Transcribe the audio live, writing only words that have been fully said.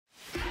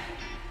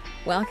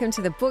Welcome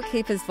to the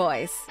Bookkeepers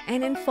Voice,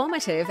 an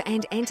informative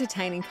and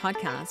entertaining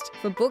podcast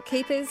for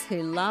bookkeepers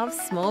who love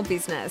small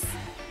business.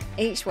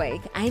 Each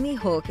week, Amy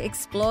Hook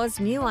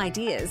explores new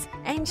ideas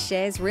and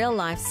shares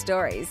real-life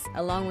stories,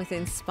 along with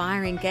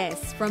inspiring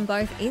guests from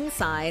both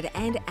inside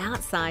and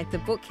outside the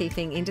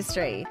bookkeeping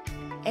industry.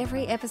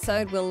 Every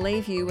episode will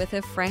leave you with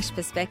a fresh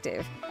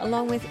perspective,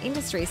 along with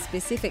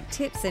industry-specific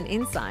tips and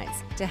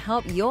insights to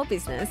help your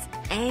business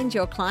and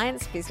your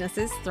clients'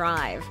 businesses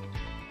thrive.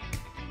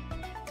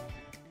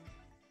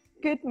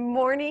 Good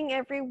morning,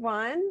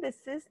 everyone. This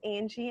is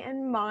Angie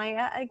and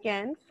Maia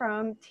again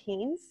from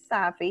Teen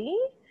Savvy.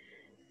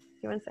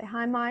 You want to say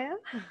hi, Maia?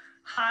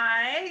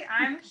 Hi,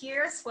 I'm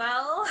here as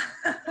well.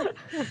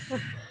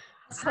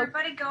 How's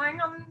everybody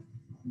going on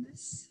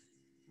this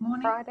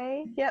morning?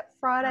 Friday. Yep,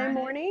 Friday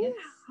morning. Yes.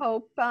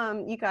 Hope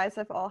you guys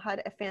have all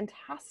had a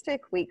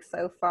fantastic week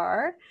so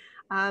far.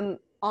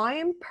 I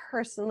am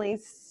personally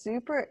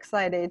super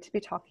excited to be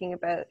talking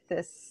about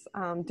this,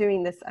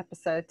 doing this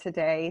episode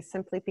today,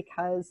 simply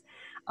because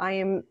I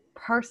am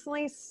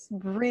personally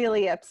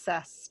really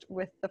obsessed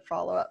with the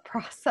follow-up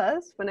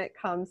process when it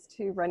comes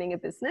to running a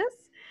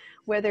business.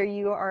 Whether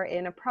you are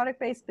in a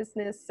product-based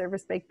business,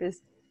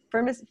 service-based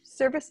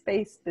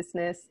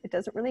business, it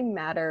doesn't really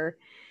matter.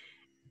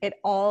 It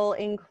all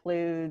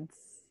includes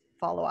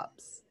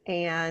follow-ups.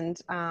 And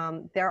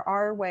there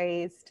are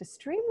ways to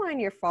streamline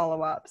your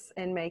follow-ups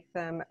and make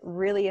them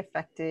really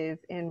effective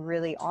and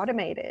really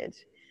automated,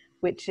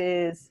 which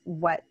is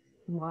what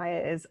Maia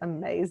is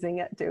amazing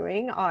at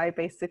doing. I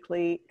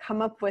basically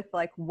come up with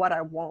like what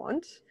I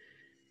want,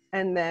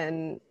 and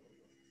then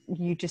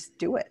you just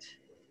do it.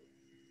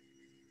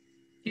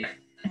 Yeah,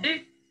 I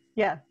do.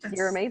 Yeah,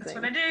 you're amazing. That's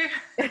what I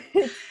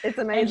do. It's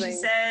amazing. And she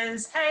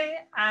says, hey,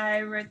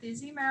 I wrote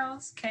these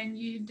emails. Can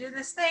you do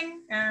this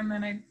thing? And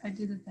then I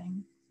do the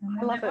thing. And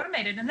then I love it.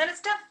 Automated, and then it's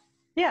done.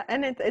 Yeah,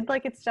 and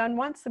it's done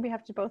once, so we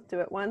have to both do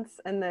it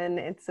once, and then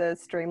it's a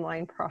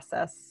streamlined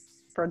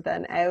process for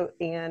then out.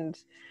 And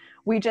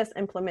we just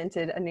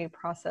implemented a new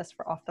process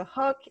for Off the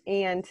Hook,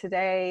 and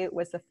today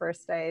was the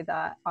first day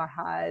that I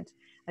had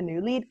a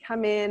new lead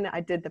come in.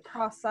 I did the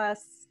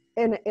process,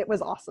 and it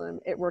was awesome.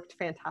 It worked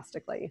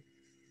fantastically.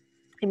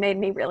 It made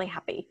me really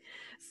happy.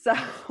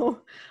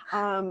 So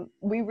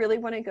we really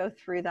want to go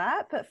through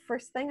that. But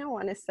first thing I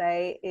want to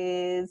say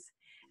is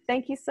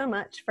thank you so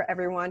much for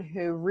everyone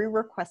who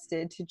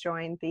requested to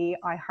join the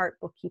I Heart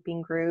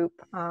Bookkeeping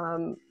group.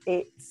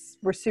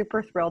 We're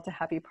super thrilled to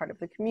have you part of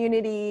the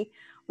community.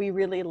 We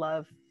really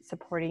love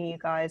supporting you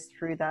guys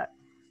through that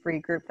free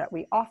group that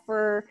we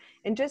offer,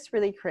 and just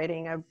really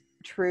creating a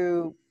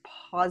true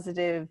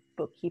positive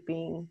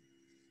bookkeeping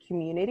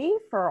community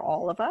for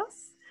all of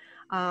us.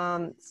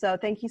 So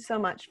thank you so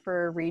much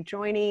for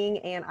rejoining.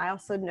 And I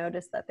also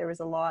noticed that there was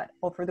a lot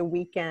over the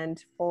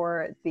weekend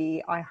for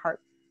the I Heart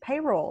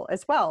payroll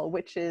as well,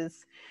 which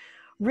is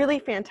really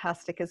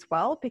fantastic as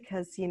well,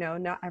 because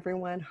not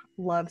everyone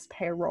loves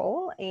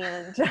payroll,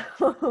 and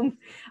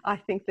I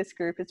think this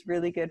group is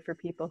really good for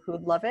people who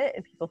love it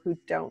and people who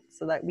don't,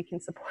 so that we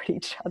can support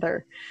each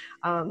other,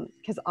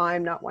 because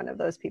I'm not one of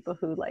those people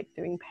who like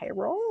doing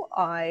payroll.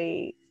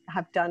 I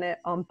have done it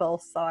on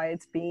both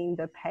sides, being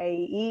the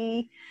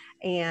payee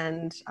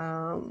and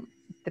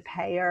the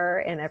payer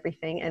and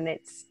everything, and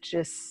it's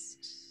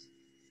just,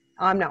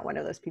 I'm not one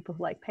of those people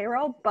who like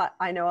payroll, but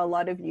I know a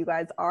lot of you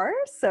guys are,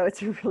 so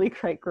it's a really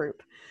great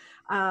group.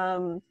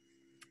 So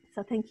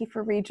thank you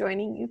for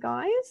rejoining, you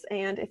guys.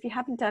 And if you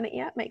haven't done it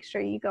yet, make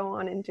sure you go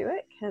on and do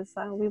it, because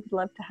we would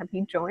love to have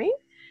you join.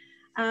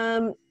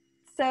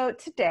 So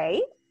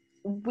today,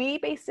 we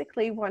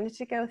basically wanted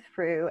to go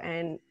through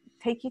and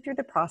take you through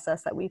the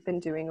process that we've been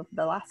doing over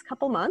the last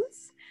couple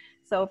months.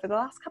 So for the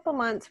last couple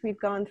months, we've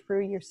gone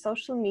through your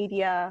social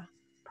media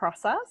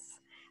process.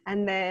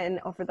 And then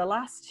over the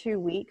last 2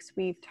 weeks,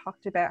 we've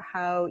talked about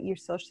how your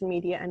social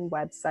media and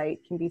website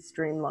can be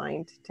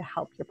streamlined to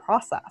help your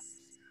process.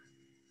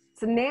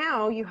 So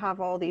now you have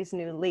all these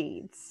new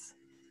leads.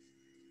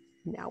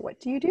 Now what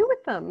do you do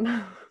with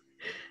them?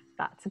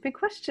 That's a big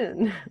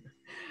question.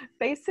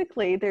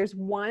 Basically, there's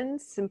one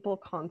simple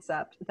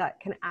concept that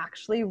can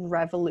actually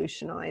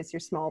revolutionize your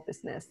small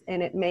business,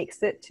 and it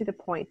makes it to the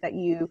point that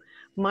you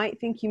might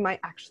think you might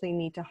actually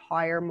need to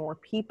hire more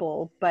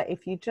people, but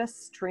if you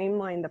just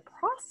streamline the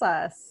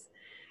process,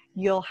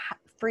 you'll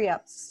free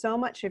up so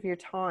much of your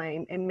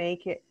time and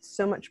make it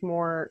so much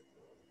more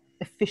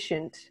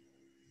efficient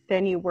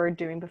than you were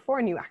doing before,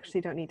 and you actually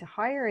don't need to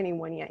hire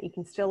anyone yet. You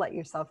can still let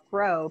yourself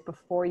grow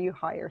before you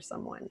hire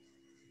someone.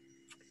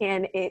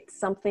 And it's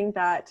something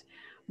that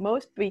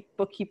most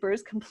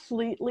bookkeepers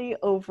completely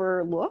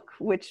overlook,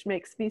 which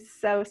makes me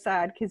so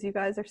sad, because you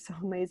guys are so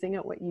amazing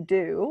at what you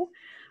do.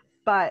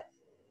 But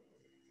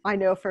I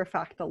know for a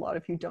fact a lot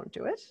of you don't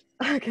do it,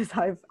 because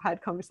I've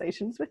had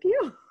conversations with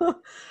you.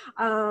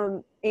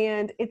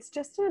 And it's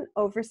just an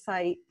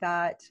oversight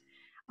that,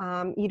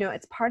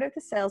 it's part of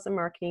the sales and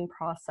marketing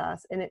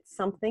process. And it's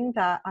something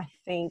that I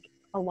think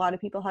a lot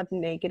of people have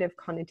negative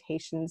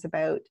connotations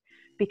about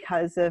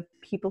because of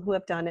people who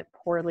have done it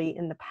poorly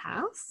in the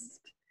past.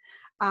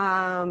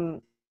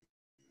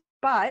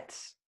 But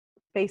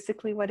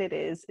basically what it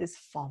is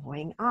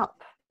following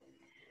up.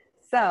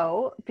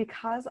 So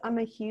because I'm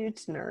a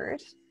huge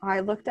nerd, I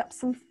looked up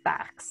some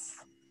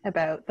facts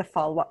about the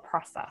follow-up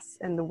process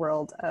in the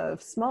world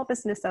of small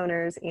business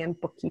owners and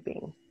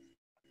bookkeeping.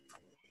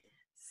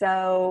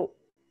 So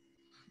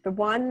the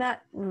one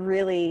that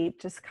really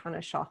just kind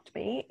of shocked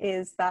me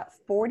is that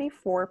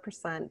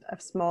 44%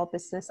 of small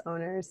business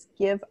owners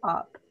give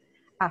up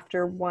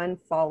after one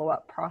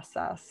follow-up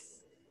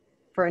process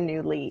for a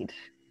new lead.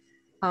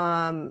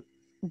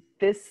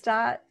 This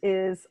stat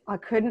is, I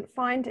couldn't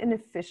find an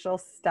official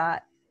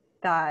stat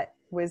that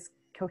was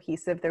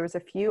cohesive. There was a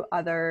few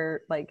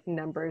other like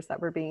numbers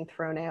that were being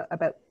thrown out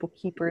about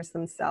bookkeepers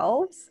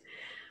themselves.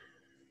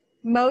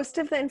 Most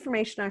of the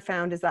information I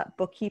found is that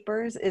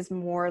bookkeepers is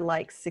more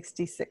like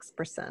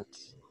 66%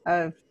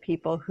 of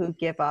people who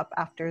give up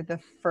after the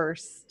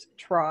first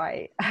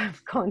try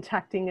of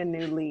contacting a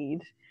new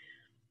lead,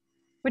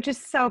 which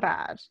is so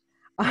bad.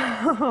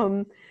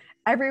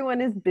 Everyone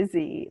is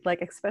busy,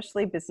 like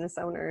especially business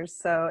owners.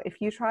 So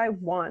if you try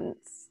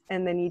once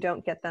and then you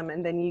don't get them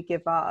and then you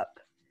give up,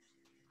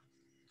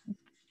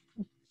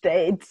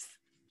 that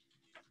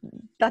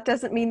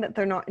doesn't mean that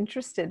they're not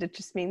interested. It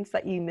just means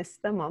that you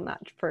missed them on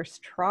that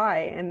first try,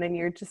 and then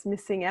you're just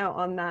missing out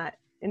on that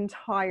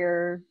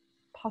entire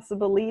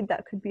possible lead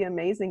that could be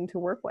amazing to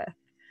work with.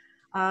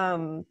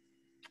 The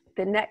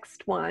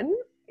next one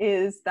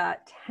is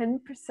that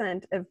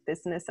 10% of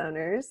business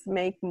owners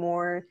make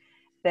more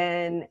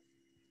than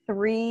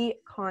 3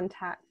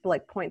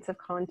 points of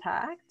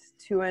contact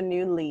to a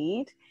new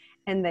lead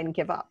and then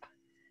give up.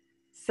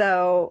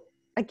 So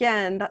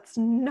again, that's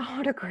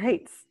not a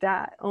great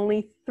stat.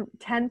 Only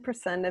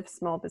 10% of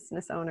small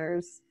business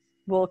owners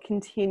will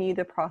continue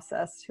the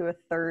process to a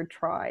third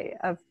try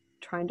of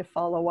trying to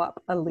follow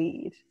up a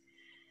lead.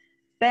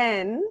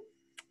 Then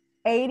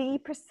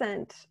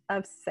 80%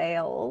 of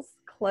sales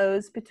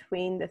close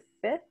between the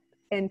 5th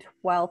and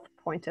 12th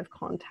point of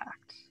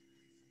contact.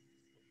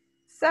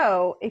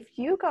 So if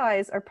you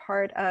guys are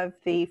part of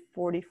the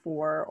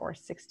 44 or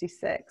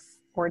 66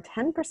 or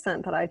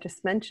 10% that I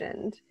just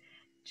mentioned,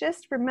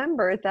 just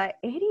remember that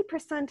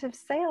 80% of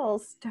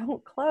sales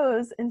don't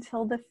close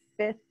until the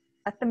 5th,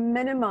 at the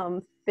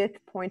minimum 5th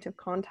point of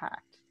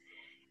contact.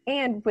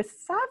 And with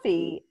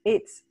Savvy,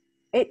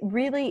 it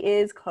really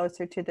is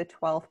closer to the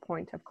 12th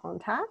point of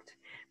contact,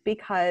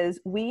 because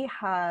we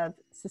have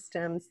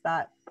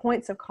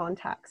points of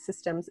contact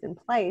systems in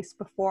place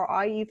before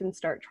I even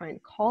start trying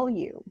to call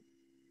you.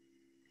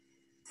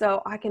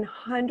 So I can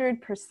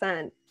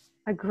 100%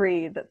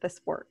 agree that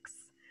this works.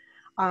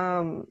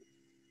 Think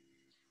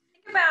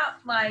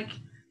about like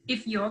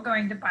if you're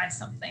going to buy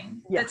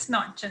something that's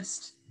not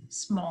just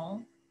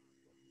small,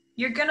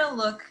 you're going to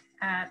look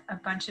at a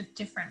bunch of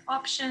different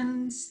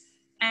options.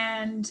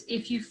 And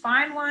if you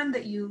find one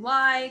that you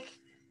like,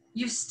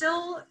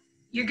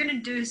 you're going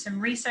to do some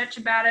research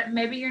about it.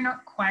 Maybe you're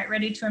not quite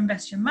ready to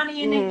invest your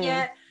money in it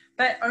yet,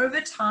 but over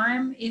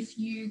time, if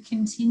you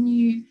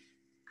continue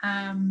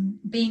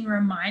being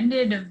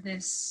reminded of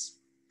this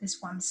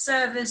one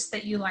service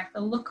that you like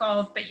the look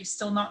of, but you're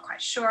still not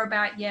quite sure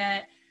about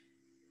yet,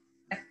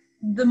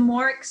 the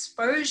more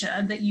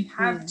exposure that you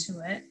have to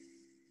it,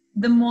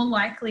 the more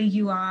likely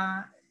you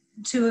are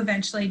to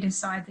eventually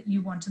decide that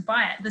you want to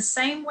buy it. The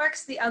same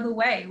works the other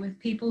way with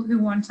people who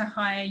want to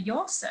hire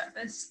your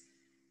service,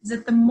 is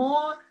that the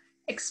more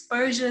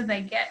exposure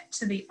they get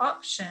to the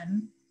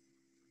option,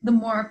 the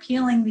more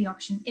appealing the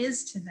option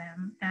is to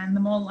them, and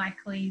the more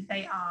likely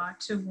they are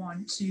to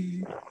want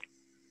to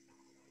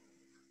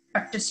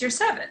purchase your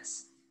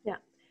service. Yeah.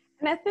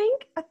 And I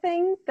think a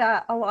thing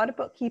that a lot of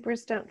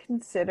bookkeepers don't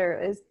consider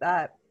is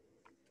that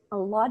a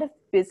lot of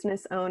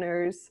business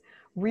owners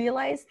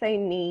realize they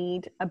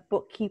need a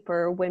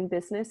bookkeeper when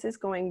business is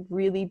going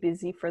really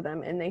busy for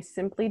them and they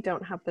simply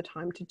don't have the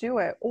time to do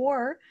it,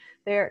 or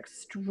they're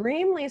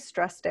extremely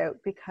stressed out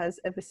because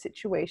of a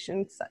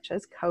situation such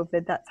as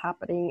COVID that's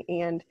happening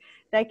and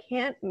they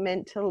can't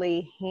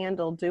mentally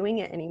handle doing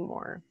it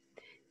anymore.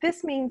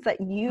 This means that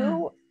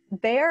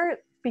they're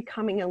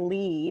becoming a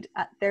lead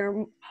at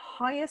their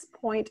highest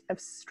point of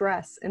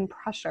stress and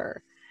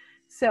pressure.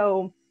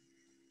 So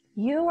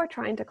you are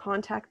trying to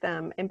contact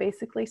them and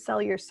basically sell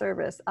your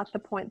service at the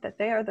point that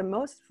they are the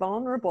most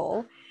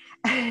vulnerable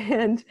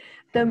and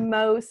the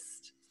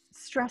most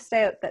stressed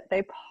out that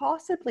they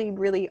possibly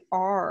really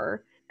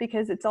are,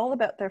 because it's all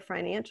about their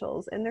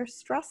financials and they're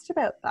stressed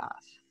about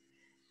that.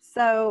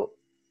 So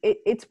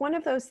it's one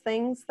of those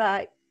things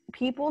that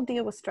people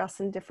deal with stress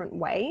in different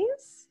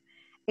ways.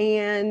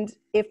 And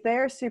if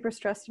they're super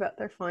stressed about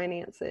their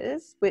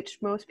finances, which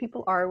most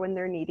people are when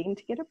they're needing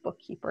to get a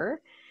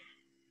bookkeeper,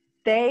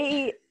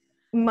 they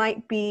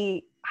might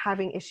be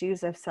having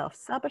issues of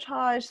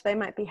self-sabotage. They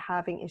might be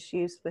having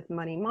issues with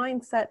money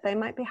mindset. They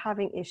might be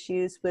having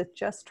issues with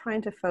just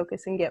trying to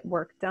focus and get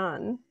work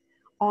done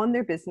on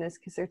their business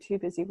because they're too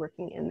busy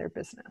working in their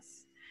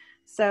business.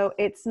 So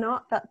it's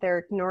not that they're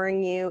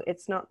ignoring you.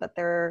 It's not that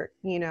they're,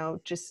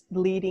 just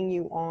leading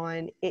you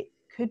on. It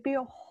could be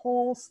a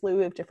whole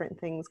slew of different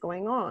things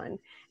going on.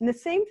 And the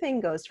same thing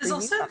goes for you.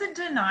 There's also the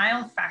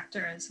denial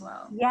factor as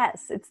well.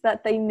 Yes, it's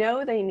that they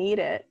know they need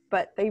it,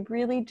 but they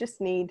really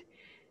just need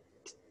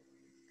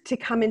to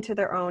come into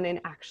their own and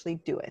actually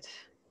do it.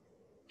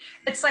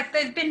 It's like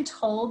they've been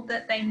told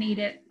that they need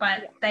it,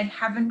 but they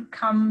haven't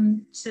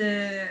come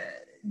to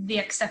the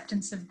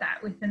acceptance of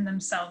that within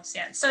themselves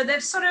yet. So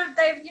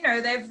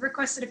they've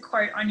requested a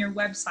quote on your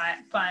website,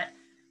 but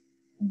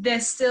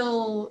they're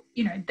still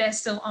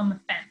on the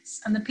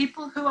fence. And the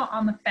people who are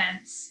on the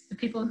fence, the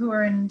people who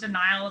are in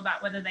denial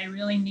about whether they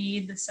really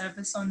need the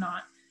service or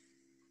not,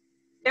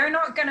 they're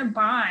not going to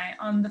buy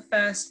on the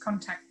first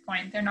contact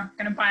point. They're not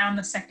going to buy on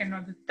the second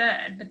or the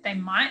third, but they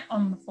might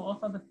on the fourth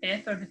or the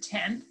fifth or the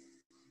 10th.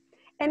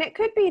 And it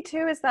could be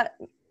too, is that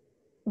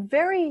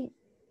very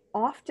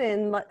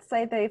often, let's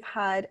say they've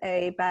had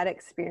a bad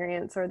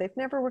experience or they've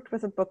never worked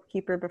with a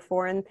bookkeeper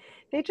before and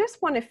they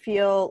just want to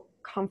feel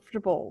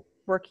comfortable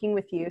working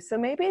with you. So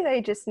maybe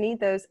they just need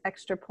those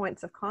extra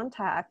points of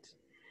contact,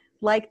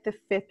 like the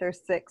 5th or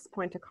 6th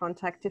point of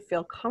contact, to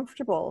feel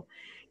comfortable.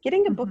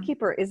 Getting a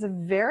bookkeeper is a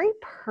very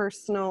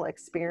personal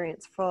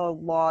experience for a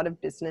lot of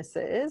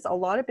businesses. A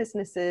lot of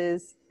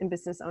businesses and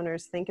business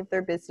owners think of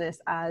their business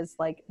as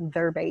like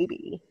their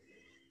baby.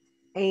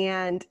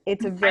 And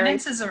it's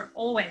finances are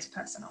always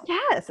personal.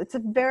 Yes, it's a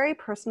very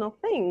personal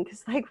thing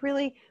because like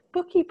really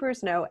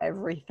bookkeepers know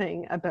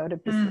everything about a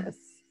business.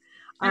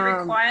 It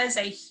requires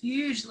a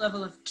huge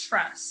level of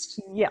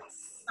trust.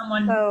 Yes.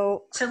 Someone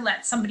to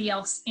let somebody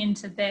else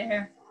into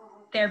their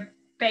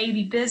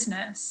baby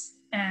business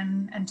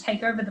and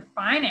take over the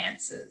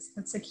finances.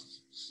 That's a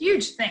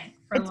huge thing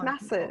for a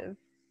lot of people.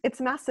 It's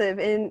massive.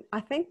 And I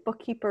think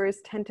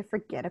bookkeepers tend to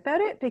forget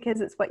about it because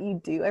it's what you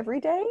do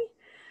every day.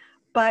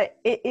 But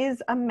it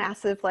is a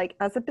massive, like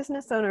as a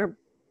business owner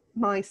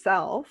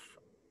myself,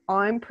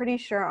 I'm pretty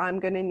sure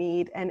I'm going to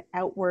need an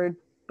outward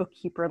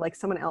bookkeeper, like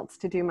someone else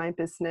to do my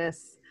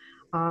business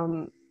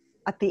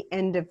at the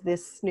end of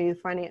this new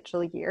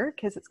financial year,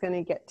 because it's going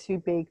to get too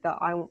big that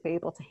I won't be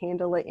able to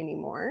handle it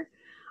anymore.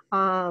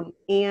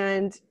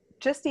 And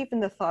just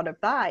even the thought of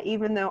that,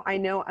 even though I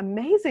know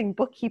amazing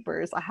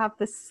bookkeepers, I have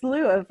this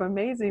slew of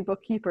amazing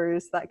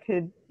bookkeepers that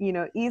could,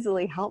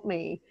 easily help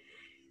me.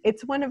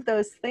 It's one of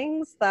those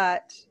things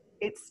that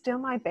it's still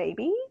my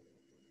baby,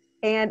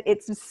 and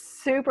it's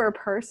super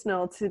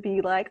personal to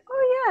be like,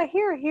 oh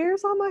yeah,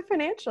 here's all my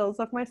financials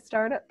of my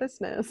startup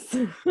business.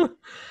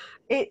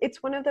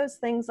 It's one of those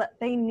things that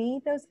they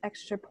need those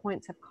extra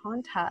points of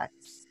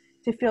contact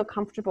to feel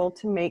comfortable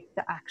to make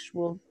the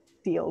actual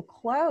deal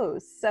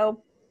close.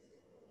 So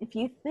if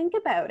you think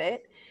about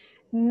it,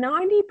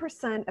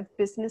 90% of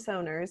business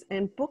owners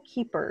and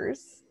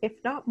bookkeepers, if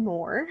not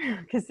more,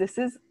 because this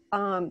is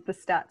the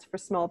stats for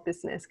small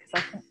business, because I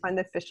can't find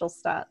the official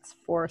stats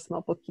for small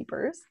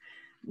bookkeepers,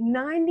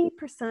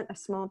 90% of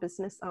small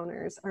business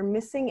owners are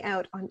missing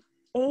out on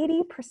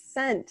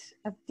 80%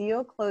 of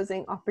deal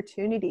closing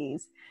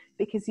opportunities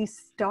because you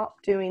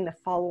stop doing the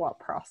follow-up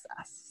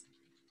process.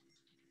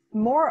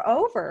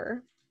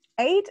 Moreover,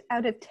 8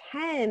 out of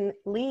 10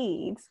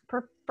 leads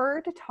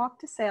prefer to talk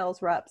to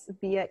sales reps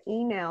via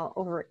email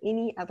over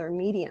any other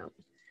medium.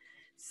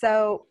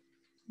 So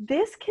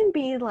this can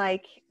be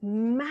like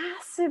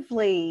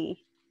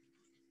massively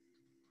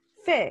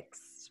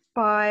fixed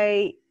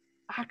by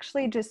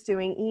actually just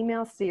doing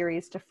email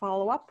series to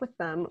follow up with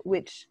them,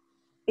 which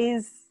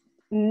is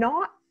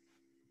not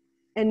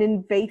an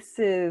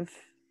invasive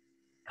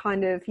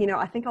kind of,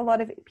 I think a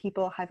lot of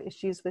people have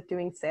issues with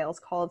doing sales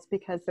calls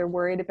because they're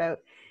worried about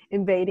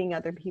invading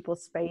other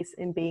people's space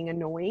and being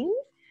annoying,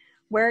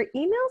 where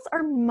emails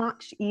are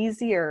much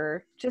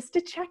easier just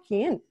to check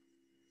in.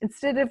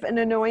 Instead of an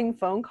annoying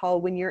phone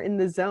call when you're in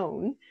the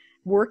zone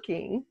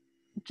working,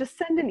 just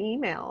send an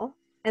email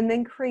and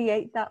then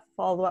create that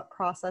follow-up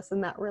process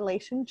and that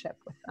relationship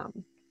with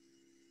them.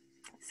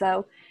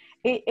 So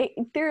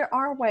there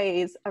are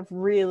ways of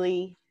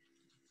really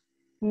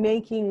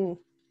making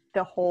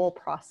the whole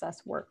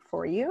process work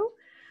for you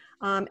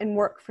and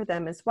work for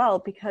them as well.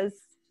 Because,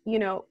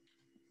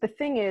 the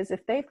thing is,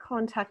 if they've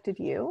contacted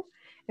you,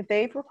 if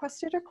they've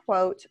requested a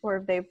quote, or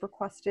if they've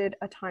requested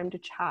a time to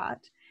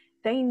chat,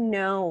 they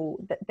know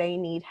that they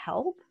need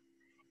help.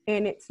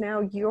 And it's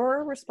now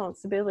your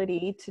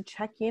responsibility to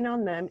check in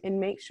on them and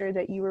make sure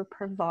that you are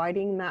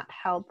providing that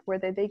help,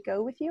 whether they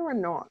go with you or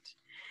not.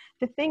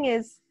 The thing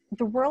is,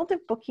 the world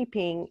of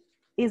bookkeeping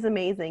is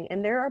amazing.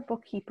 And there are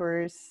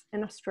bookkeepers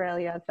in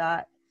Australia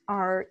that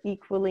are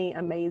equally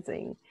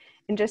amazing.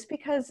 And just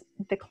because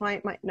the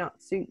client might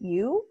not suit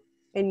you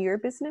and your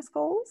business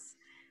goals,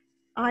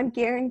 I'm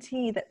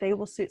guaranteed that they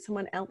will suit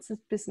someone else's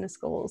business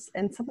goals,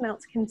 and someone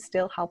else can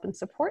still help and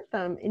support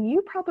them. And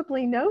you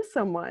probably know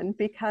someone,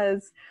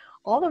 because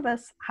all of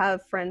us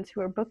have friends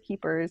who are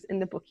bookkeepers in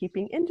the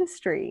bookkeeping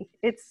industry.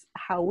 It's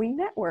how we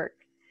network.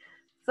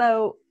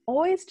 So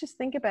always just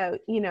think about,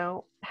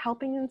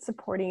 helping and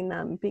supporting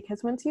them,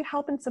 because once you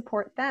help and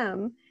support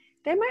them,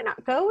 they might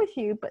not go with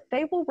you, but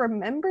they will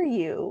remember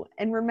you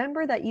and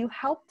remember that you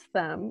helped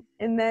them.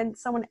 And then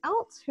someone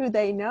else who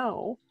they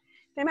know,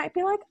 they might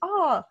be like,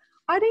 oh,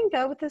 I didn't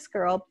go with this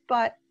girl,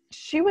 but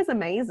she was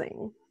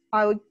amazing.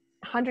 I would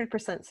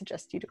 100%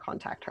 suggest you to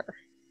contact her.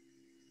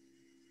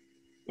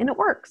 And it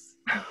works.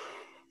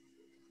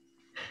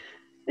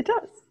 It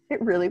does. It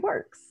really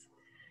works.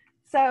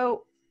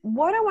 So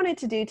what I wanted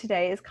to do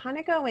today is kind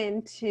of go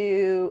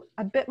into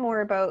a bit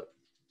more about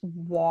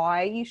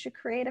why you should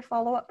create a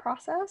follow-up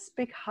process,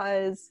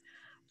 because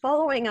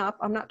following up,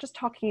 I'm not just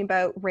talking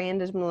about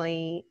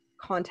randomly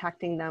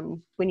contacting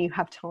them when you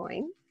have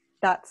time.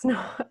 That's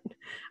not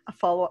a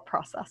follow-up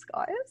process,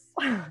 guys.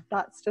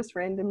 That's just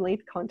randomly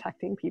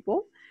contacting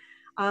people.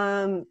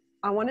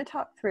 I want to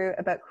talk through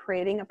about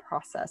creating a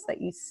process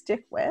that you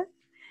stick with,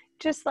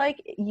 just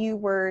like you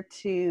were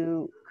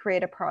to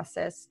create a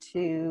process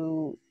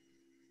to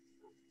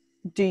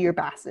do your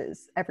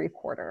BASes every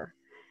quarter.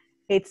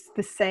 It's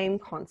the same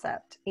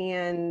concept.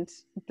 And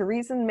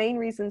the main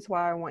reasons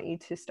why I want you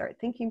to start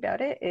thinking about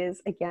it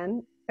is,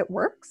 again, it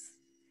works.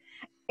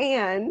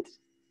 And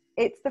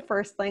it's the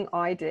first thing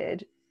I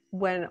did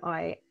when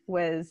I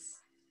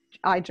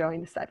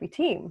joined the Savvy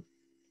team.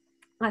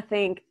 I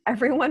think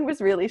everyone was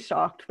really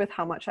shocked with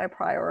how much I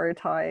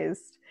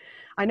prioritized.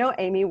 I know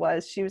Amy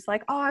was. She was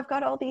like, oh, I've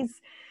got all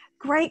these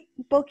great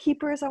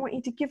bookkeepers. I want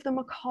you to give them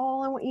a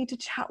call. I want you to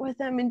chat with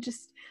them and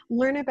just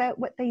learn about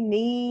what they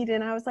need.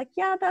 And I was like,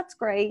 yeah, that's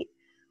great.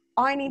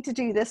 I need to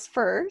do this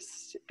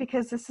first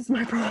because this is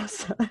my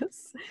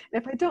process.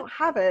 If I don't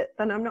have it,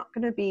 then I'm not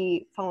going to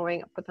be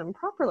following up with them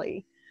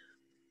properly.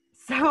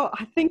 So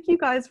I think you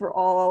guys were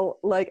all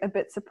like a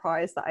bit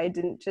surprised that I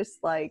didn't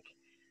just like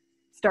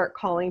start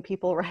calling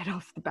people right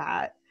off the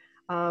bat.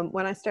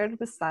 When I started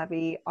with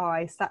Savvy,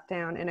 I sat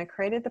down and I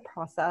created the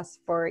process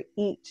for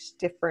each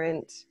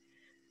different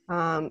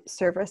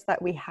service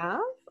that we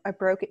have. I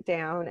broke it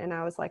down and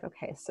I was like,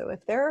 okay, so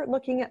if they're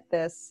looking at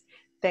this,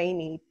 they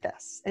need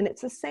this. And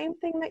it's the same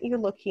thing that you're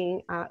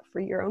looking at for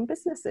your own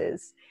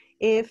businesses.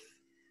 If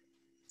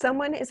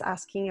someone is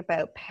asking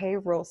about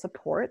payroll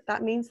support,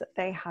 that means that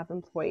they have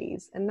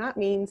employees. And that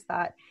means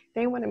that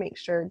they want to make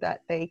sure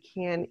that they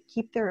can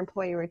keep their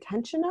employee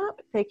retention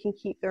up, they can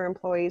keep their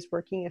employees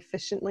working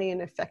efficiently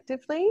and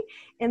effectively,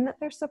 and that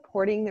they're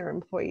supporting their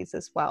employees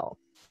as well.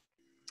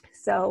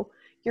 So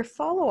your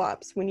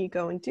follow-ups when you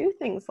go and do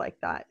things like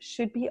that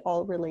should be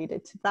all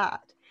related to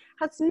that.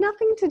 It has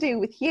nothing to do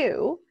with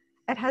you.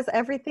 It has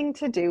everything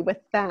to do with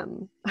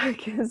them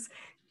because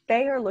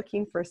they are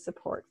looking for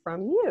support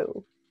from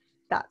you.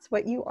 That's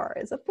what you are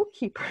as a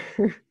bookkeeper.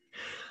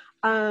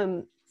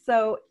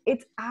 So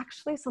it's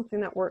actually something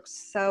that works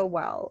so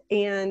well.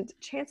 And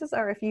chances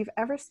are, if you've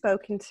ever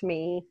spoken to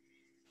me,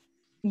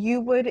 you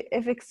would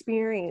have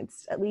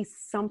experienced at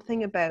least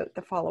something about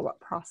the follow-up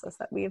process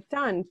that we have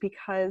done,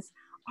 because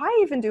I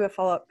even do a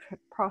follow-up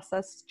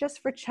process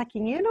just for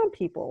checking in on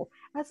people.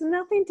 It has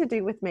nothing to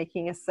do with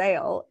making a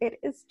sale. It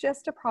is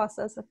just a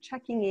process of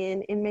checking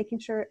in and making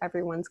sure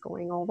everyone's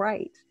going all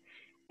right.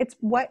 It's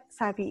what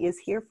Savvy is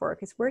here for,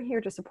 because we're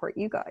here to support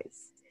you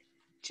guys,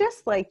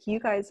 just like you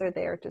guys are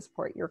there to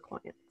support your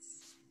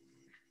clients.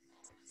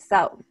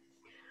 So,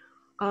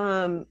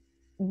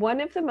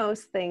 one of the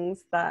most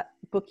things that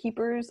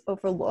bookkeepers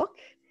overlook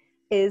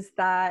is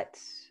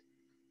that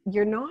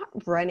you're not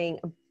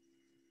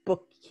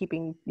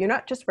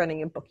just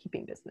running a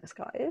bookkeeping business,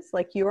 guys.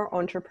 Like, you are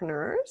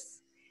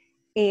entrepreneurs.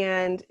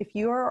 And if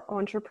you are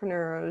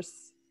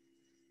entrepreneurs,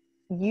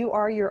 you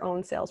are your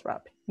own sales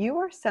rep. You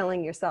are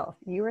selling yourself.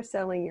 You are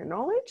selling your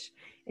knowledge,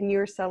 and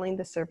you're selling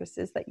the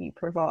services that you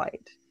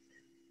provide.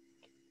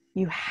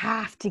 You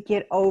have to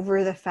get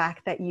over the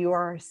fact that you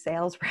are a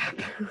sales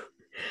rep.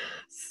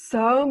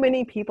 So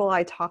many people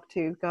I talk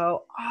to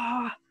go,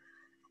 oh,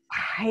 I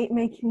hate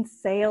making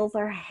sales,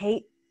 or I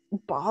hate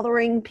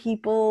bothering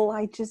people.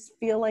 I just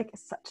feel like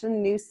it's such a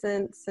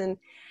nuisance, and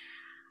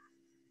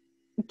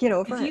get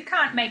over it. If you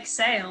can't make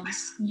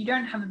sales, you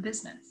don't have a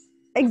business.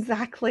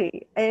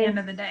 Exactly. At the end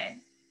of the day.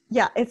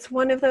 Yeah, it's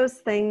one of those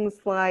things,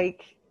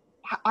 like,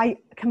 I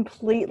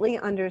completely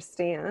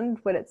understand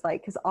what it's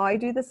like, because I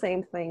do the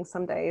same thing.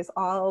 Some days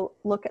I'll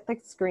look at the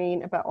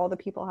screen about all the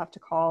people I have to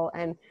call,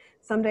 and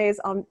some days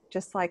I'm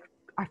just like,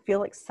 I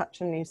feel like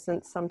such a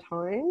nuisance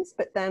sometimes,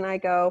 but then I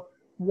go,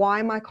 why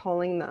am I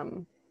calling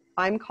them?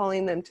 I'm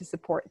calling them to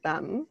support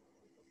them,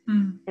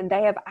 and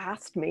they have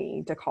asked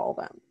me to call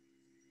them.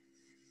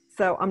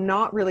 So I'm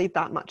not really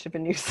that much of a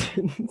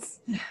nuisance.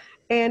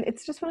 And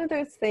it's just one of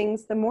those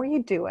things, the more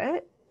you do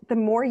it, the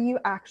more you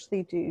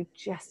actually do,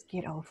 just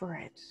get over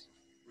it.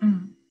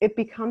 It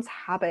becomes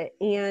habit.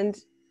 And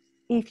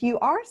if you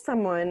are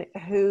someone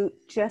who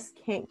just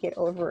can't get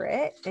over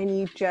it, and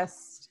you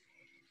just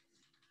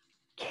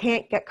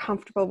can't get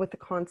comfortable with the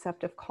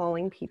concept of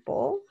calling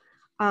people,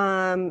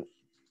 then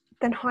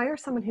hire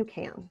someone who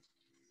can.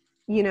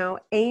 You know,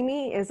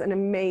 Amy is an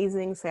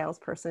amazing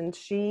salesperson.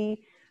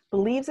 She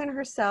believes in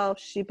herself.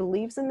 She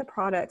believes in the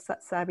products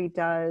that Savvy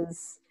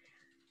does.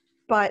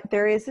 But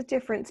there is a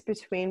difference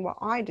between what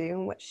I do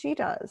and what she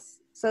does.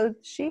 So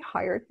she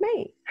hired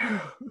me.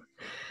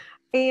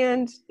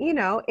 And, you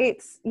know,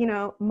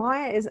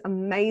 Maia is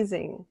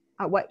amazing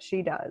at what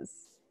she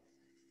does.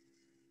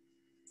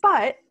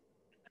 But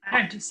I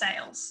don't do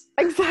sales.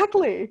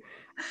 Exactly.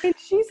 And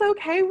she's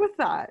okay with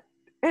that.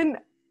 And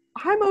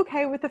I'm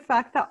okay with the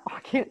fact that I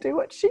can't do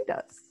what she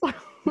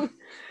does.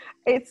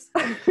 It's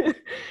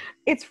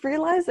it's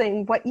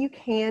realizing what you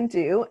can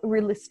do,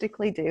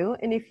 realistically do.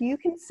 And if you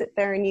can sit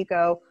there and you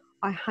go,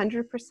 I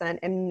 100%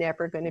 am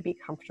never going to be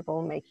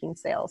comfortable making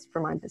sales for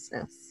my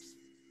business,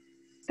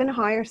 then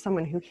hire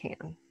someone who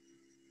can.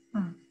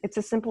 It's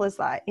as simple as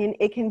that. And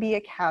it can be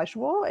a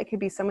casual. It could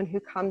be someone who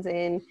comes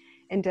in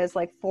and does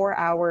like 4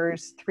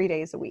 hours, 3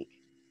 days a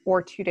week,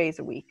 or 2 days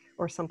a week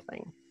or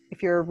something,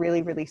 if you're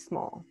really, really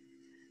small.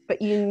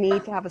 But you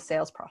need to have a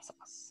sales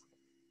process.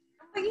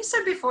 What you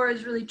said before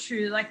is really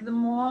true. Like the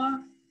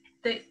more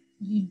that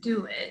you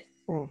do it,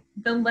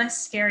 the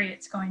less scary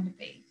it's going to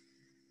be.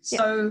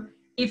 So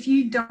if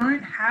you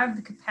don't have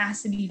the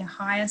capacity to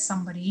hire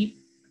somebody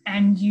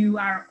and you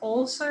are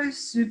also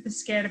super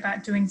scared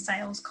about doing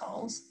sales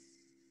calls,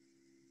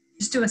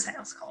 just do a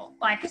sales call.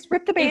 Like, just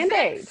rip the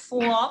Band-Aid. If it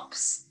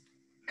flops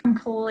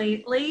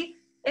completely,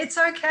 it's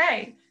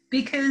okay.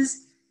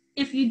 Because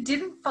if you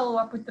didn't follow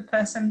up with the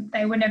person,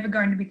 they were never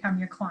going to become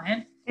your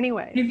client.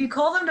 Anyway. And if you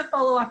call them to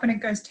follow up and it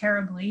goes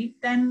terribly,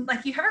 then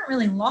like you haven't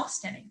really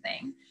lost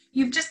anything.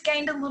 You've just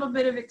gained a little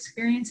bit of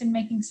experience in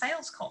making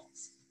sales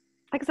calls.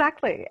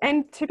 Exactly.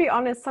 And to be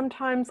honest,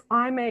 sometimes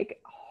I make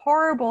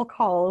horrible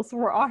calls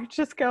where I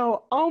just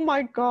go, oh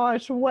my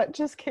gosh, what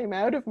just came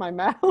out of my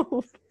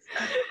mouth?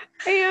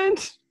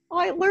 And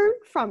I learned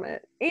from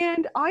it.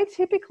 And I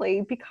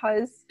typically,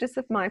 because just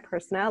of my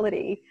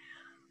personality,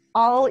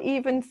 I'll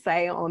even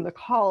say on the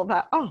call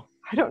that, oh,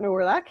 I don't know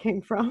where that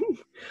came from,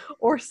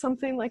 or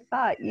something like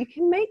that. You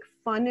can make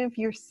fun of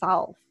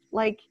yourself,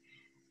 like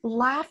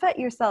laugh at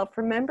yourself.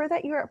 Remember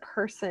that you're a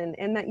person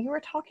and that you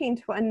are talking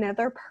to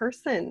another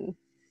person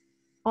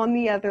on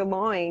the other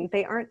line.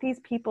 They aren't these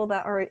people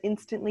that are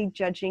instantly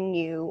judging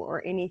you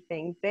or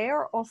anything. They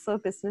are also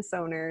business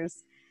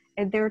owners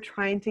and they're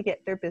trying to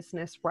get their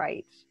business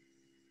right.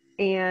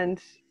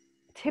 And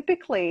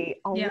typically,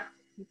 a lot of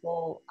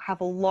people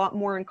have a lot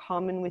more in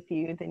common with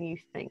you than you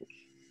think.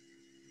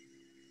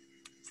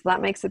 So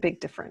that makes a big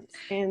difference.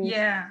 And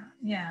yeah,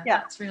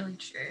 that's really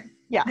true.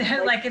 Yeah.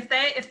 Like if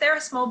they're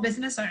a small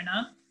business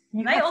owner,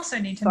 they also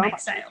need to make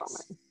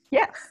sales.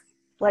 Yes.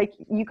 Like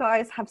you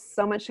guys have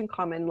so much in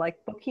common. Like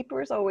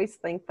bookkeepers always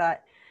think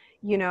that,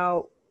 you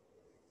know,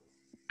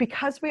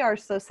 because we are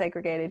so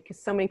segregated,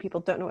 because so many people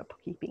don't know what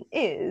bookkeeping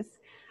is,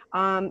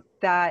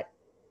 that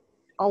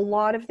a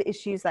lot of the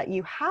issues that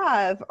you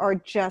have are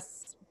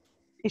just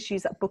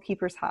issues that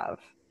bookkeepers have.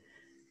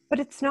 But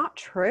it's not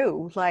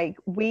true. Like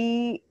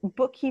we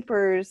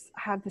bookkeepers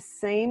have the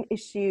same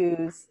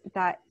issues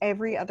that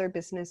every other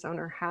business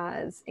owner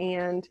has.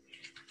 And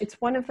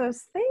it's one of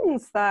those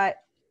things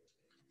that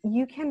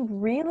you can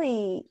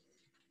really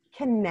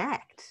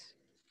connect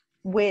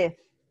with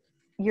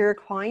your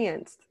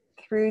clients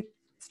through.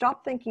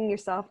 Stop thinking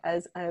yourself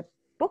as a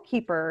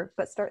bookkeeper,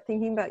 but start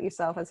thinking about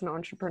yourself as an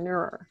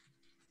entrepreneur.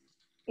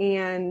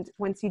 And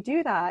once you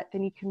do that,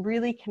 then you can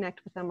really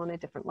connect with them on a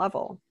different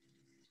level.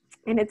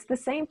 And it's the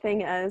same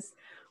thing as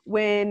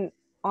when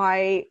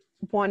I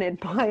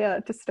wanted Maia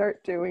to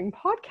start doing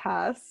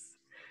podcasts.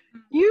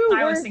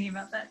 I was thinking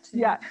about that too.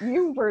 Yeah,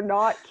 you were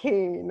not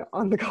keen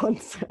on the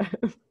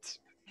concept,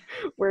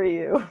 were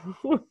you?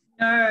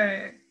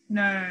 No,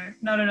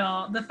 not at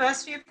all. The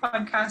first few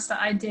podcasts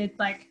that I did,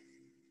 like,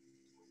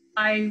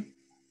 I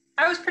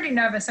was pretty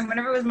nervous, and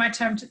whenever it was my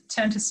turn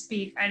to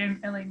speak, I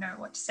didn't really know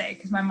what to say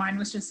because my mind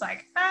was just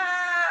like,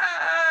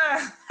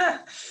 ah.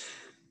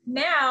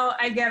 Now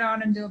I get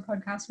on and do a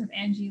podcast with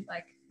Angie,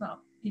 like, well,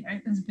 you know,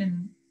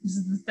 this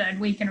is the third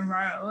week in a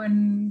row,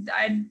 and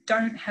I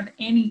don't have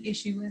any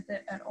issue with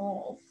it at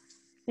all.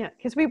 Yeah,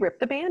 because we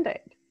ripped the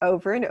Band-Aid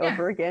over and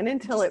over again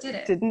until it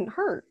didn't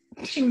hurt.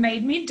 She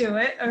made me do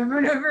it over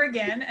and over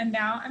again, and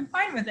now I'm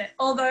fine with it.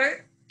 Although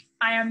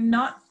I am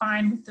not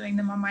fine with doing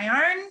them on my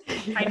own.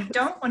 Yes. I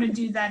don't want to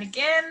do that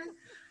again.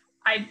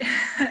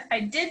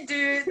 I did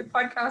do the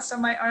podcast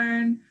on my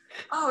own.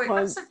 Oh, it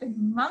must have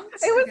been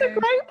months ago. It was a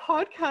great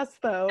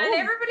podcast, though. And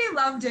everybody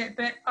loved it,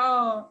 but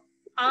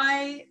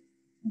I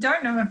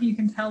don't know if you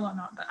can tell or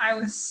not, but I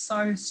was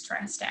so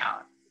stressed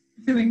out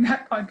doing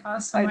that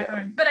podcast on my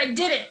own. But I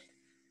did it.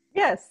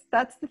 Yes,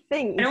 that's the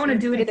thing. I don't want to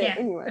do it again,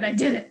 anyway. But I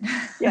did it.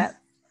 Yeah.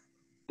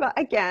 But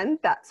again,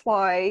 that's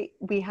why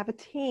we have a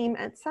team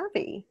at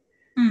Savvy.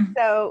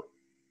 So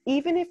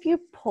even if you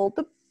pulled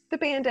the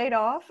Band-Aid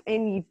off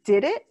and you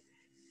did it,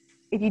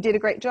 if you did a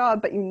great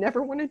job, but you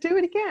never want to do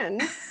it again,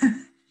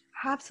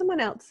 have someone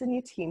else in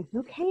your team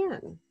who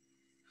can.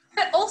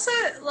 But also,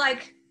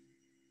 like,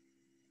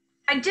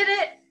 I did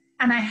it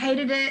and I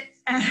hated it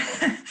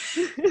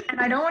and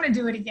I don't want to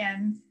do it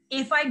again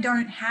if I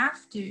don't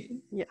have to.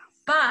 Yes.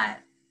 But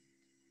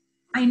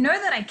I know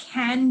that I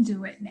can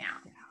do it now.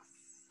 Yes.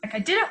 Like I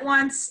did it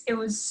once, it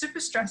was super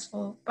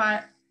stressful,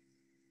 but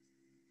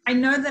I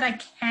know that I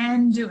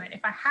can do it. If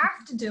I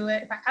have to do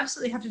it, if I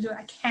absolutely have to do it,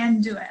 I can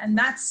do it. And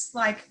that's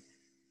like,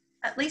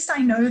 at least I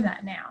know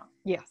that now.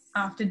 Yes.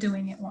 After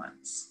doing it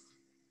once.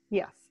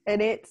 Yes.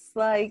 And it's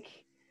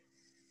like,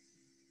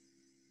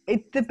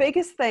 the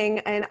biggest thing,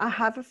 and I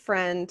have a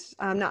friend,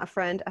 not a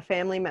friend, a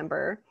family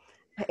member,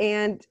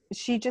 and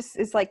she just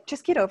is like,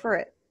 just get over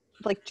it.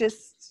 Like,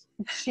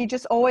 she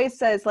just always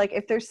says, like,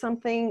 if there's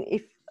something,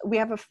 if we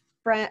have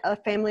a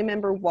family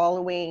member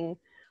wallowing,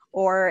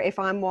 or if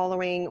I'm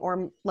wallowing,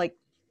 or like,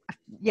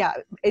 yeah,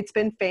 it's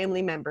been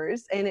family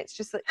members, and it's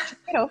just like, just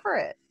get over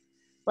it.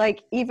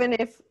 Like, even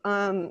if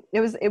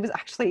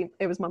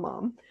it was my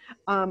mom.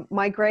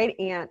 My great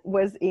aunt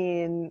was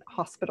in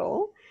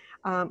hospital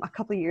a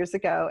couple of years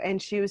ago,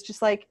 and she was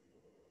just like,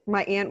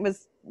 my aunt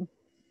was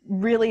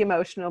really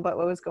emotional about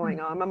what was going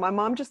on. And my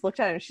mom just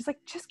looked at her and she's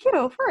like, just get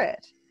over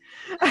it.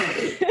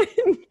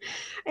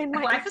 and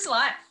life is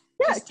life.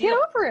 Yeah, get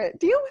over it.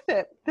 Deal with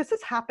it. This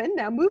has happened.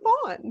 Now move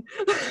on.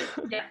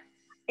 Yeah.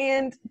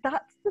 And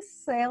that's the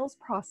sales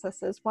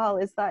process as well,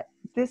 is that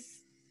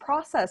this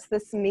process,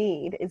 this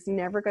need is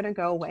never going to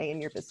go away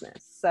in your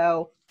business.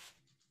 So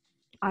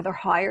either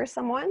hire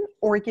someone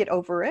or get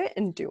over it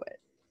and do it.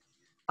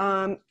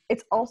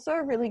 It's also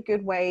a really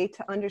good way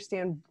to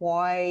understand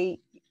why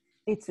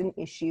it's an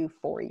issue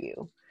for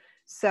you.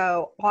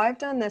 So I've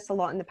done this a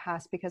lot in the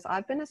past because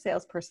I've been a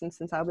salesperson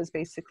since I was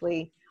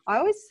basically, I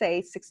always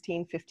say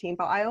 16, 15,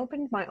 but I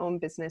opened my own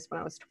business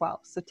when I was 12.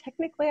 So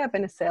technically I've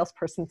been a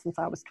salesperson since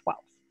I was 12.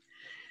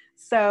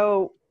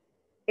 So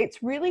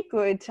it's really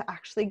good to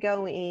actually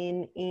go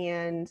in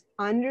and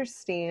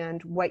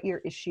understand what your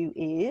issue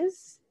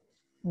is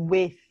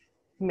with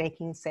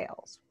making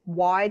sales.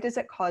 Why does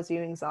it cause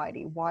you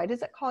anxiety? Why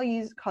does it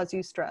cause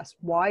you stress?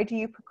 Why do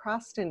you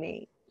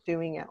procrastinate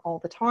doing it all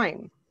the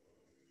time?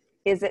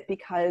 Is it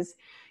because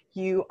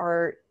you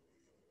are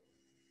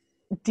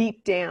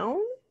deep down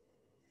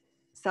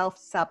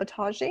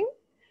self-sabotaging?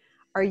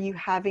 Are you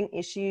having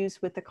issues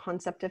with the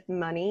concept of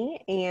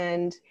money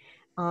and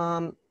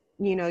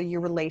your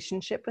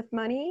relationship with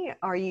money?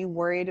 Are you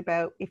worried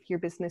about if your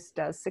business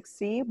does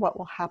succeed, what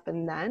will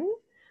happen then?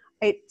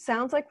 It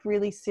sounds like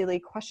really silly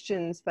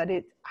questions, but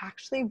it's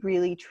actually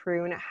really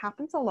true. And it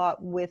happens a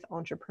lot with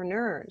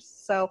entrepreneurs.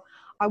 So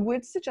I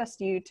would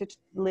suggest you to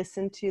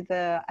listen to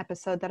the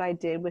episode that I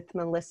did with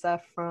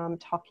Melissa from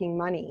Talking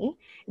Money.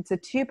 It's a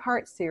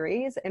 2-part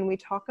series, and we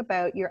talk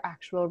about your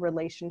actual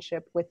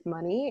relationship with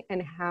money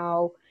and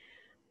how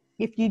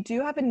if you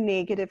do have a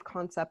negative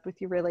concept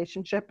with your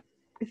relationship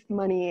with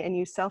money and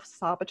you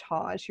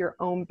self-sabotage your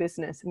own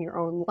business and your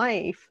own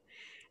life,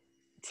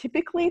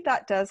 typically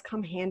that does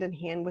come hand in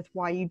hand with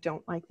why you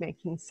don't like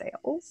making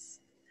sales.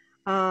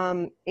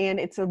 And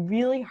it's a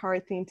really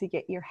hard thing to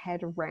get your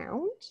head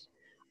around,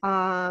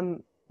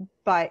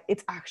 but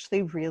it's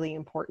actually really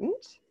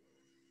important.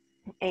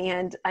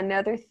 And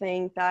another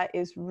thing that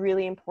is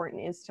really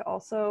important is to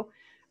also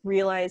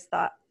realize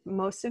that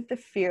most of the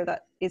fear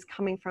that is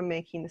coming from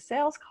making the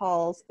sales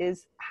calls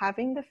is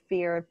having the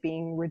fear of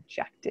being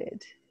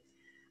rejected.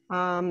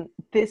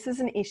 This is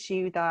an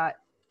issue that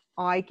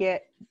I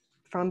get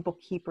from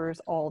bookkeepers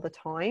all the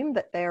time,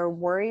 that they're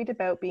worried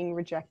about being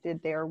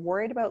rejected. They're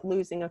worried about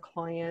losing a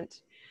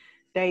client.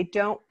 They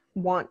don't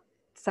want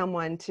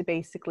someone to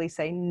basically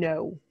say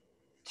no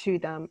to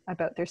them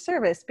about their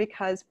service,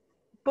 because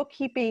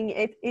bookkeeping,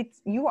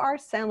 it's you are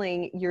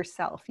selling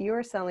yourself. You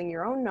are selling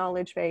your own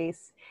knowledge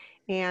base,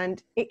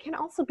 and it can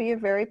also be a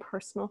very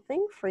personal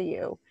thing for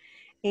you.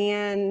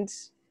 And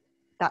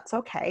that's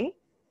okay.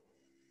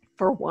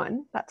 For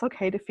one, that's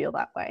okay to feel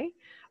that way,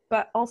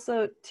 but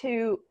also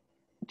to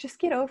just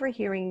get over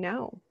hearing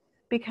no,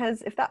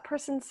 because if that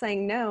person's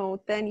saying no,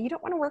 then you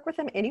don't want to work with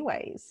them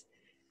anyways.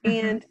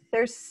 Mm-hmm. And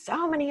there's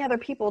so many other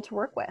people to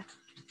work with.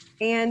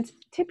 And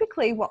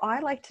typically what I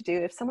like to do,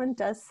 if someone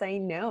does say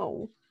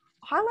no,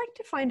 I like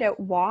to find out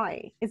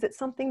why. Is it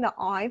something that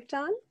I've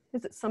done?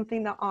 Is it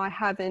something that I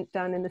haven't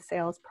done in the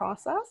sales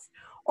process?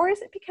 Or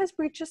is it because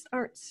we just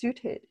aren't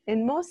suited?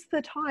 And most of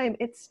the time,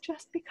 it's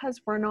just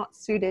because we're not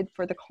suited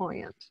for the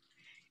client.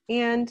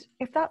 And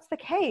if that's the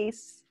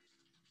case,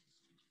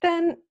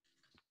 then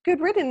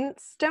good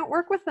riddance, don't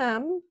work with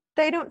them.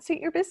 They don't suit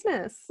your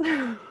business.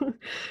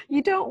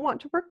 You don't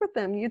want to work with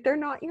them. They're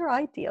not your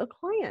ideal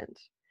client.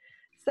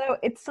 So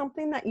it's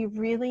something that you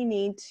really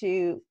need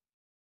to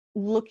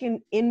look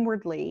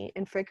inwardly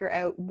and figure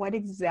out what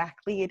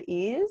exactly it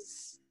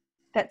is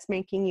that's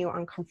making you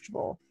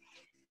uncomfortable.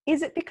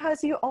 Is it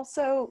because you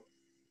also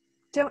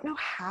don't know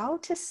how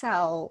to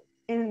sell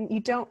and you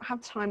don't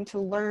have time to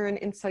learn,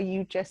 and so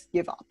you just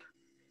give up?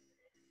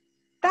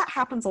 That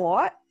happens a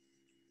lot.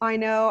 I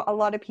know a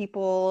lot of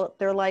people,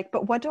 they're like,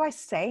 but what do I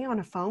say on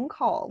a phone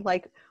call?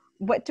 Like,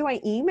 what do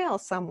I email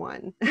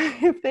someone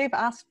if they've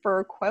asked for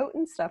a quote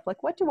and stuff?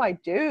 Like, what do I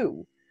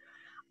do?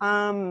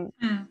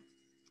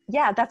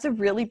 Yeah, that's a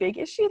really big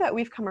issue that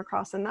we've come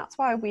across. And that's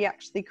why we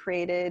actually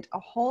created a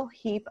whole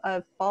heap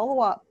of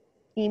follow-up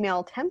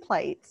email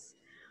templates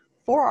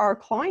for our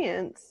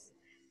clients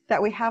that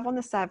we have on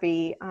the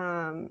Savvy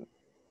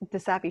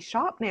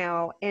shop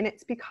now. And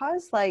it's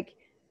because, like,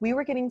 we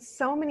were getting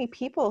so many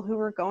people who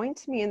were going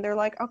to me and they're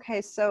like,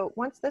 okay, so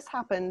once this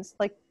happens,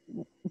 like,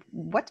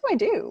 what do I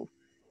do?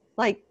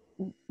 Like,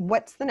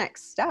 what's the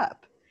next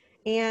step?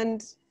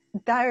 And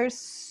there's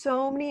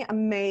so many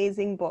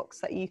amazing books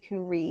that you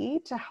can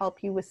read to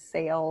help you with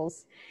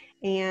sales.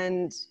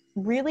 And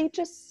really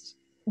just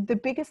the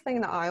biggest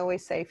thing that I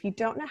always say, if you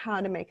don't know how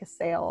to make a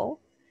sale,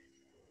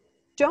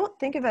 don't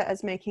think of it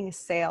as making a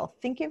sale.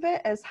 Think of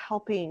it as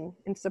helping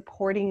and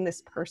supporting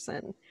this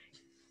person.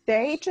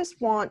 They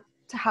just want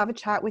to have a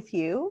chat with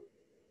you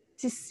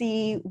to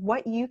see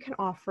what you can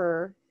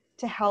offer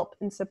to help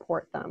and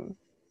support them.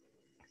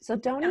 So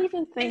don't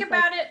even think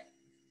about it.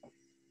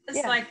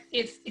 It's like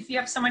if you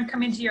have someone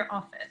come into your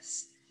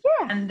office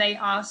and they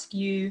ask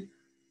you,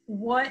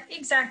 what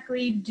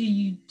exactly do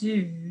you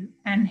do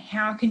and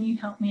how can you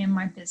help me in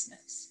my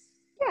business?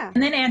 Yeah.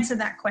 And then answer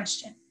that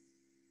question.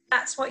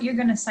 That's what you're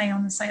going to say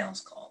on the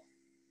sales call.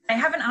 They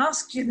haven't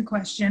asked you the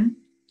question,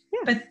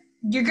 but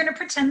you're going to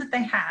pretend that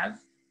they have,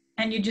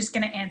 and you're just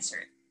going to answer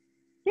it.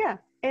 Yeah.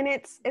 And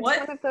it's what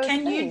one of those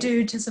can things. You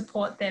do to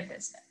support their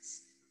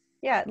business?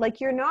 Yeah.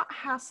 Like, you're not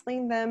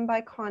hassling them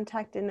by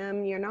contacting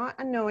them. You're not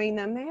annoying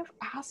them. They have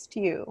asked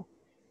you.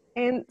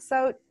 And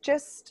so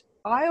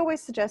I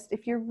always suggest,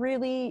 if you're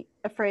really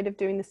afraid of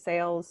doing the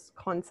sales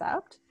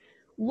concept,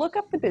 look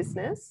up the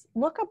business,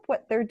 look up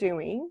what they're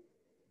doing,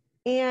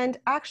 and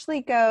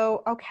actually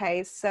go,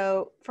 okay,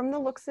 so from the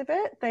looks of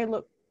it, they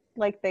look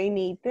like they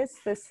need this,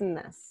 this, and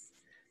this.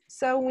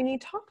 So when you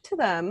talk to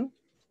them,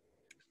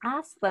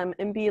 ask them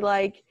and be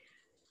like,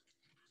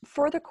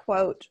 for the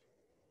quote,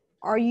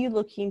 are you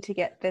looking to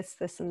get this,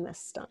 this, and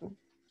this done?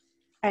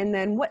 And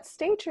then what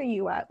stage are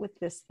you at with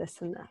this,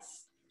 this, and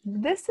this?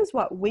 This is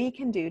what we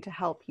can do to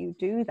help you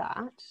do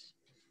that.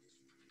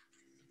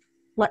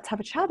 Let's have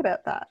a chat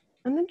about that.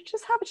 And then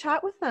just have a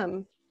chat with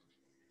them.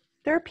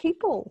 They're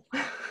people.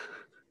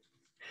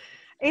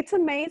 It's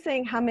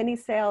amazing how many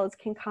sales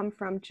can come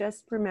from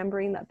just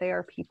remembering that they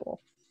are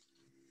people.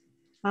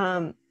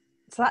 So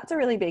that's a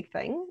really big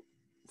thing.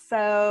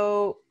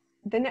 So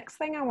the next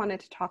thing I wanted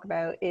to talk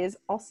about is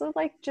also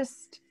like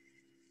just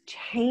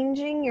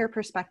changing your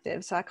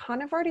perspective. So I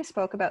kind of already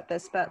spoke about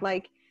this, but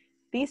like,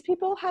 these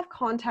people have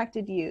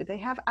contacted you. They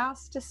have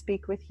asked to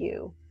speak with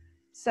you.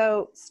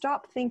 So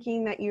stop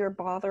thinking that you're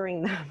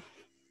bothering them.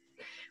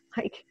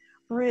 Like,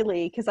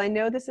 really, because I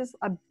know this is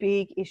a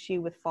big issue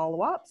with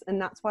follow-ups,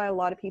 and that's why a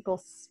lot of people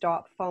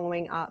stop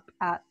following up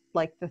at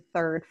like the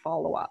third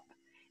follow-up,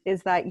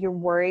 is that you're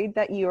worried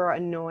that you're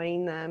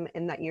annoying them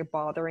and that you're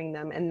bothering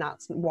them, and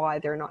that's why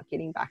they're not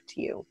getting back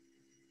to you.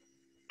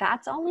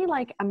 That's only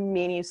like a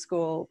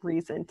minuscule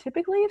reason.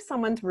 Typically, if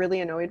someone's really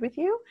annoyed with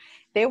you,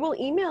 they will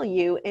email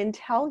you and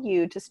tell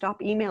you to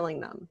stop emailing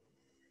them.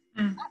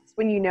 That's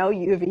when you know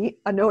you've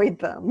annoyed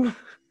them.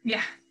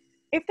 Yeah.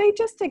 If they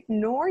just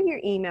ignore your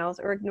emails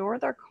or ignore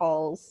their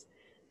calls,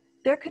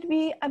 there could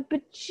be a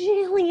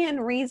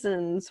bajillion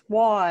reasons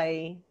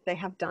why they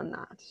have done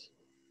that.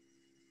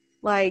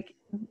 Like,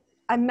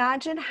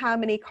 imagine how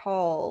many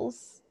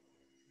calls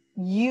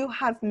you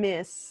have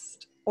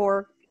missed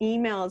or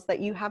emails that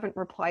you haven't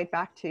replied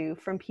back to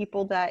from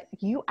people that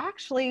you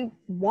actually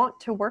want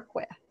to work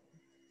with.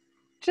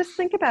 Just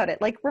think about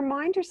it. Like,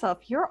 remind yourself,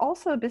 you're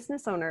also a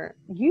business owner.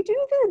 You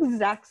do the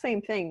exact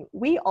same thing.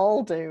 We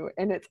all do,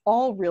 and it's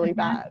all really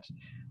bad.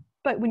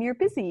 But when you're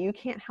busy, you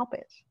can't help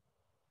it.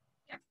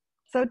 Yeah.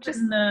 So just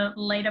in the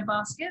later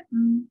basket.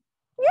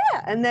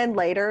 Yeah, and then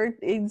later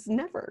is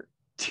never.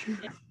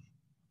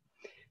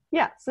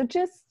 Yeah, so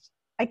just,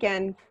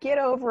 again, get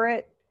over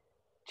it,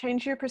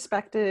 change your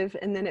perspective,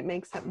 and then it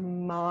makes it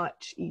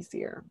much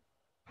easier.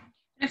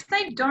 If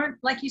they don't,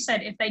 like you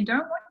said, if they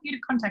don't want you to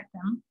contact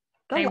them,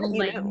 they will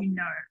let you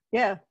know.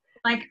 Yeah.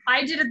 Like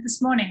I did it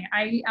this morning.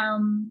 I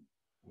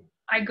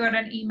got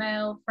an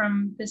email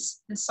from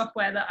this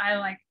software that I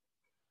like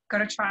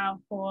got a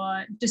trial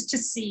for just to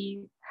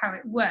see how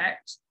it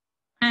worked.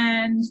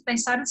 And they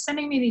started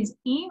sending me these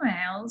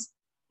emails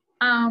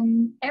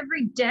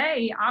every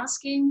day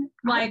asking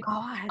like,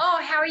 oh,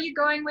 how are you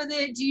going with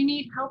it? Do you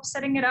need help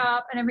setting it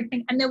up and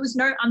everything? And there was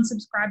no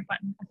unsubscribe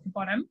button at the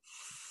bottom.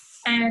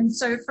 And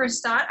so for a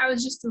start, I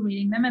was just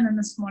deleting them. And then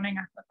this morning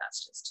I thought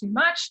that's just too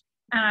much.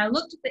 And I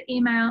looked at the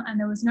email and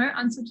there was no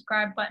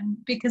unsubscribe button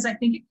because I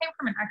think it came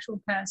from an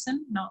actual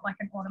person, not like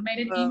an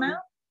automated email.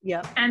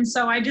 Yeah. And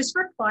so I just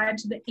replied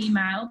to the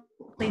email,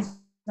 please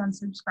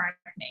unsubscribe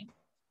me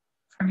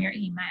from your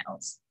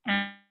emails.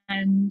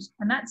 And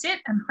that's it.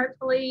 And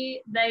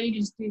hopefully they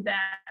just do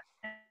that.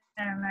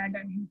 And I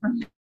don't hear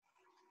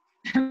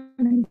from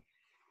them.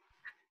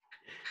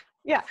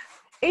 Yeah.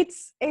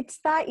 It's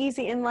that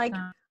easy. And like,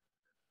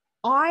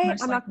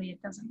 most likely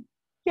it doesn't.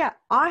 Yeah.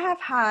 I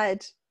have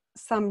had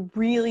some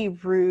really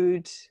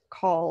rude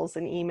calls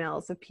and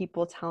emails of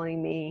people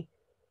telling me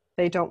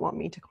they don't want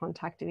me to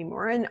contact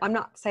anymore. And I'm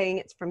not saying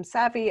it's from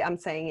Savvy. I'm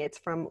saying it's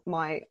from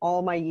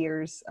all my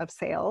years of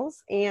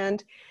sales.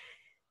 And,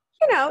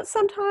 you know,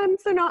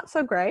 sometimes they're not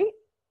so great.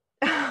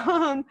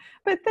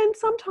 But then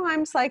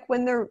sometimes, like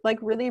when they're like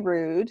really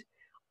rude,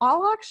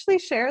 I'll actually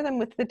share them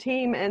with the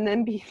team and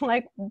then be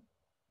like,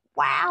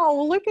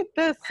 wow, look at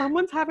this.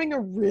 Someone's having a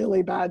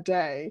really bad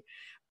day.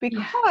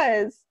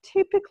 Because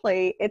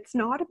typically it's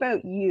not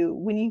about you.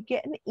 When you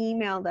get an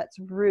email that's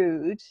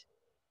rude,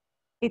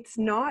 it's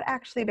not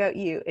actually about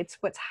you. It's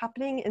what's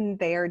happening in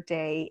their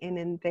day and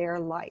in their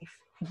life.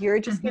 You're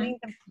just getting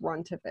the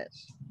brunt of it.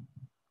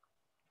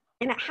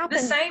 And it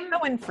happens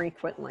so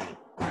infrequently.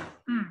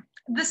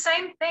 The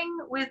same thing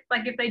with,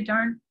 like, if they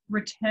don't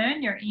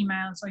return your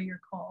emails or your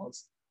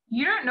calls,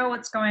 you don't know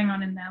what's going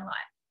on in their life.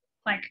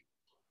 Like,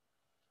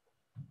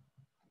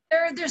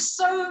 there's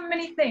so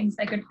many things.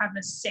 They could have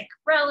a sick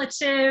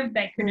relative.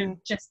 They could have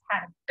just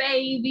had a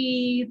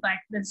baby. Like,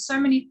 there's so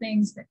many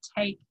things that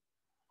take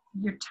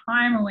your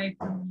time away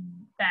from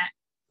you that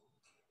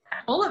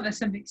all of us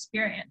have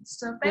experienced.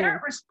 So if they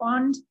don't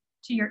respond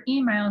to your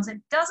emails,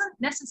 it doesn't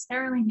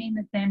necessarily mean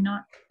that they're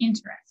not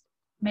interested.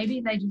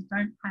 Maybe they just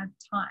don't have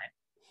time.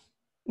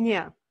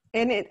 Yeah.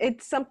 And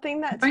it's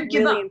something that's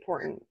really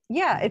important.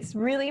 Yeah, it's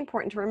really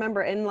important to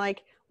remember. And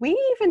like, we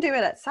even do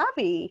it at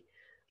Savvy.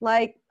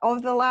 Like,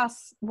 over the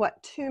last,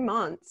 2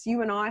 months,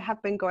 you and I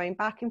have been going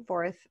back and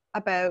forth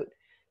about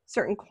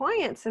certain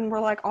clients, and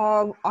we're like,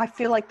 oh, I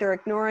feel like they're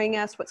ignoring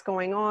us. What's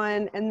going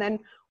on? And then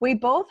we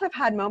both have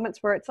had moments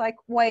where it's like,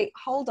 wait,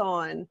 hold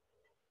on.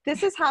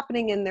 This is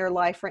happening in their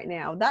life right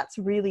now. That's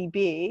really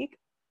big.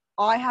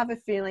 I have a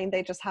feeling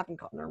they just haven't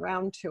gotten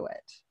around to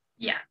it.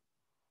 Yeah.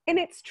 And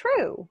it's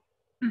true.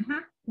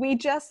 We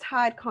just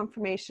had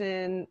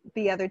confirmation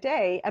the other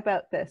day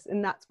about this.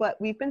 And that's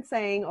what we've been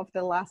saying over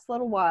the last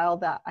little while,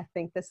 that I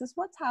think this is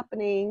what's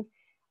happening.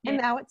 And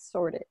now it's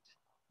sorted.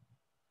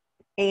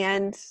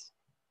 And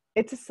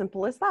it's as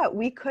simple as that.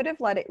 We could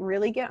have let it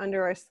really get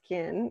under our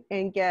skin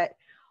and get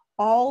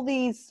all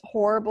these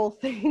horrible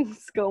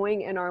things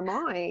going in our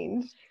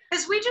mind.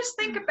 Because we just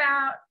think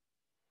about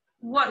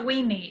what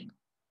we need.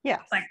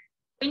 Yes. Like,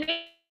 we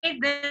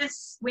need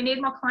this, we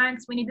need more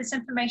clients, we need this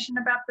information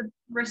about the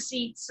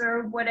receipts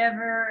or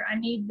whatever. I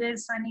need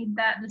this, I need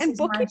that. This and is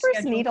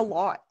bookkeepers need a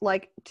lot.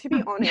 Like, to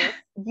be honest,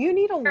 you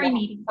need a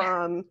lot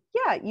from,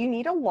 you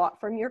need a lot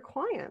from your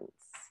clients.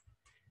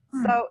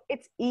 So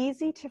it's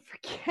easy to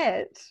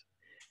forget.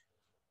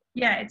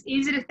 Yeah, it's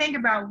easy to think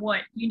about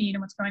what you need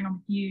and what's going on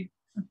with you,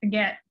 and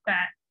forget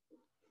that,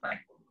 like,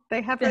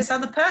 they have this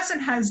other person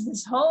has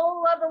this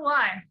whole other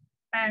life,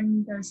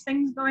 and there's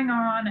things going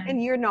on,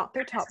 and you're not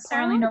their top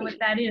priority. Know what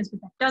that is, but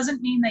that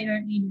doesn't mean they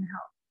don't need your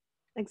help.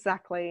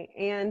 Exactly.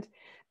 And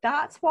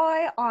that's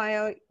why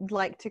I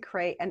like to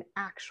create an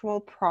actual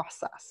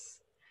process.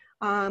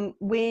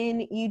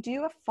 When you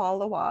do a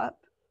follow-up,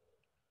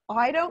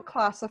 I don't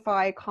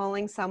classify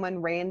calling someone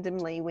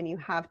randomly when you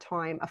have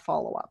time a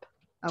follow-up.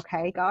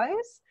 Okay,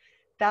 guys?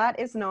 That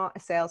is not a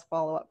sales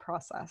follow-up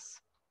process.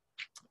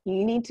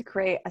 You need to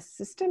create a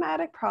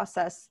systematic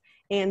process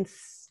and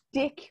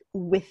stick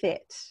with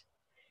it.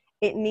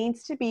 It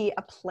needs to be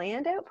a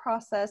planned out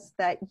process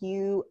that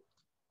you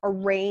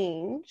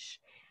arrange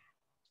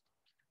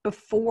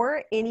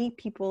before any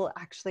people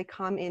actually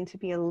come in to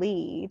be a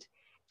lead,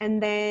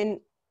 and then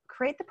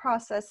create the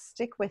process,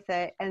 stick with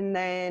it, and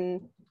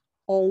then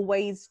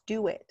always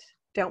do it.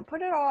 Don't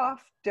put it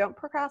off. Don't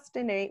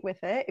procrastinate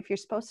with it. If you're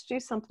supposed to do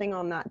something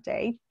on that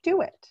day,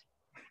 do it.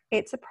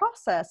 It's a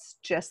process,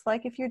 just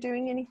like if you're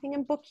doing anything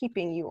in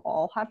bookkeeping, you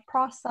all have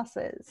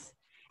processes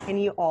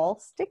and you all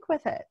stick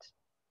with it.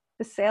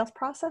 The sales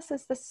process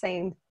is the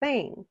same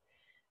thing.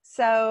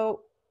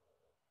 So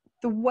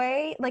the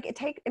way, like,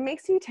 it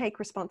makes you take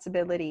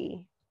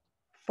responsibility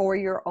for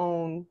your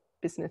own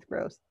business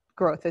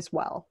growth as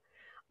well.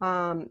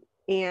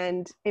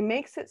 And it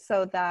makes it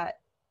so that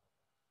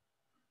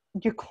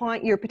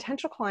your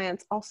potential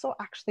clients also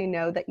actually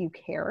know that you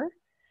care.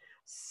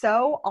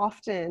 So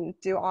often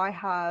do I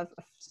have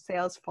a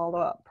sales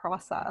follow-up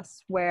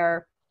process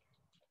where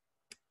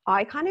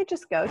I kind of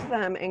just go to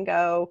them and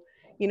go,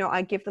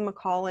 I give them a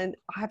call, and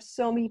I have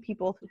so many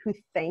people who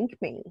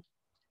thank me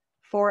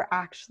for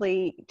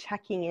actually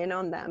checking in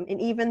on them.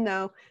 And even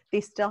though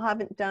they still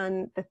haven't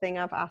done the thing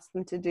I've asked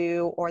them to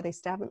do, or they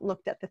still haven't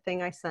looked at the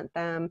thing I sent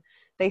them,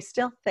 they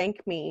still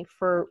thank me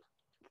for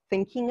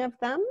thinking of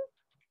them.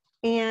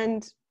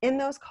 And in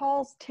those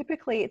calls,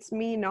 typically it's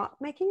me not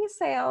making a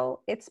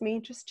sale. It's me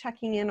just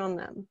checking in on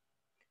them.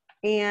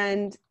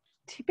 And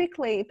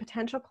typically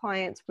potential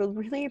clients will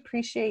really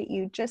appreciate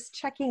you just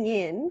checking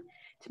in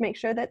to make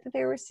sure that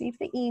they receive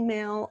the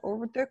email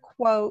or their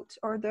quote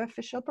or the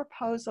official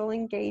proposal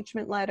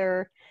engagement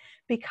letter,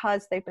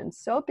 because they've been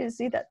so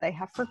busy that they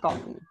have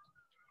forgotten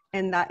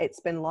and that it's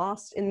been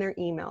lost in their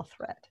email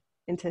thread,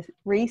 and to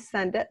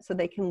resend it so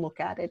they can look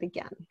at it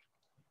again.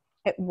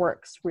 It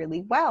works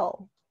really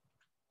well.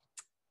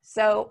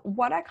 So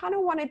what I kind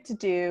of wanted to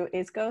do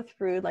is go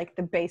through like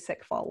the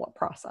basic follow-up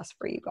process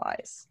for you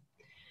guys.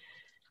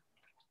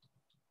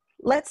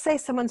 Let's say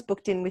someone's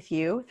booked in with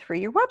you through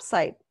your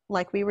website,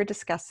 like we were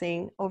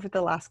discussing over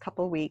the last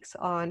couple of weeks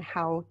on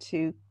how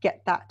to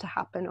get that to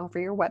happen over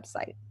your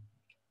website.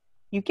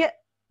 You get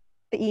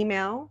the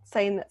email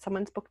saying that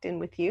someone's booked in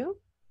with you.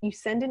 You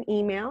send an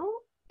email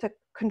to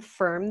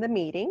confirm the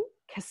meeting,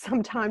 because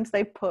sometimes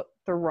they put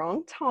the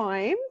wrong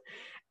time,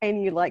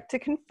 and you like to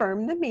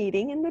confirm the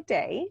meeting in the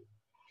day.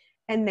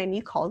 And then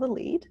you call the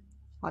lead,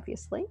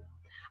 obviously.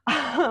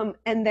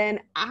 And then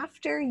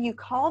after you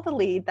call the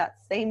lead that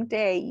same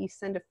day, you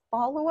send a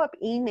follow-up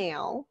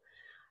email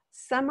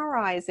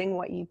summarizing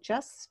what you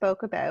just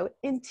spoke about,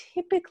 and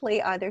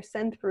typically either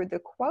send through the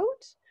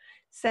quote,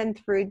 send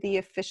through the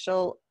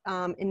official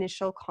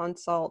initial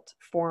consult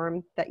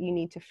form that you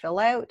need to fill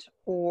out,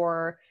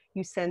 or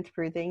you send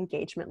through the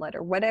engagement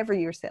letter, whatever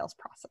your sales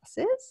process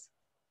is.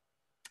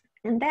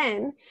 And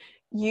then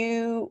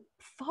you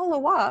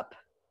follow up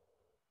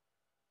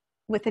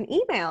with an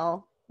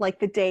email like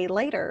the day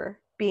later,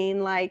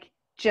 being like,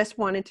 just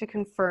wanted to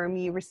confirm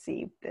you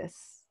received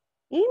this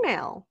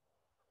email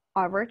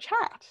over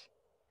chat,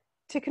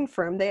 to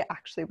confirm they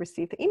actually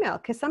received the email.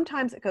 Because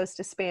sometimes it goes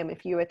to spam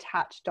if you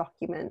attach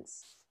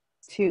documents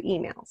to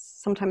emails.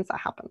 Sometimes that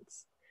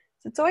happens.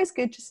 So it's always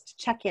good just to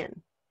check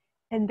in.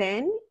 And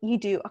then you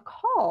do a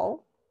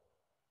call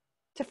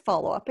to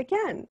follow up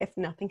again if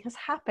nothing has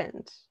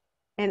happened.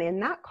 And in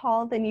that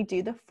call, then you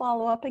do the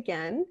follow up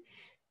again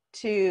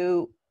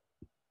to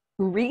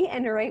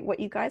reiterate what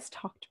you guys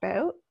talked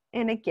about.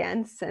 And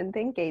again, send the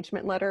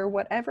engagement letter,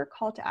 whatever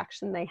call to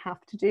action they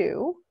have to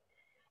do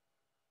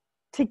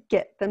to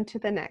get them to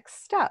the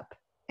next step.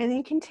 And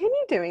you continue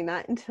doing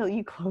that until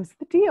you close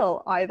the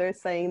deal, either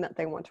saying that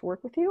they want to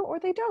work with you or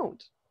they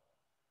don't.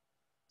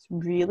 It's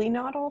really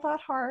not all that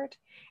hard.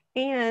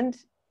 And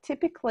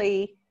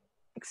typically,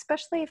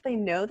 especially if they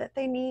know that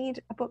they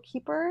need a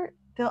bookkeeper,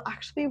 they'll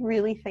actually be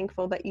really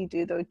thankful that you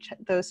do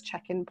those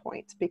check-in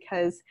points,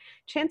 because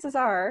chances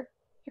are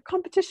your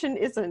competition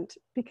isn't,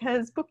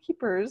 because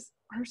bookkeepers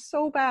are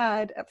so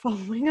bad at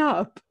following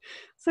up.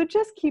 So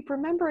just keep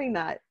remembering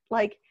that.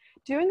 Like,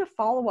 doing a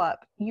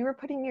follow-up, you are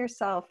putting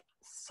yourself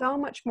so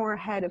much more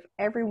ahead of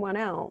everyone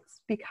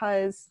else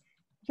because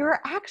you're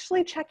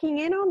actually checking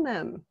in on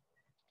them.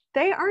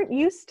 They aren't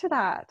used to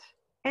that.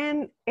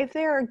 And if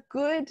they're a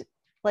good,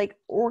 like,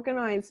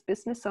 organized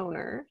business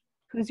owner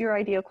who's your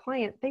ideal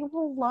client, they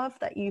will love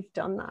that you've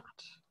done that.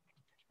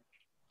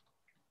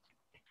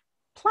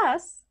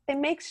 Plus, it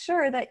makes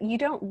sure that you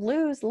don't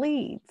lose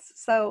leads.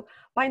 So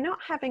by not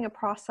having a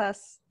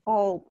process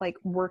all like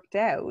worked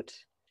out,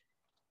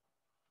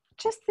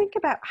 just think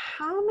about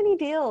how many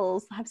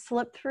deals have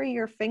slipped through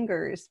your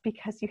fingers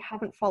because you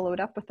haven't followed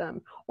up with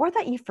them, or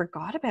that you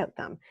forgot about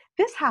them.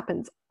 This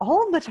happens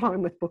all the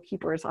time with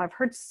bookkeepers. I've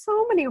heard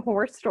so many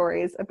horror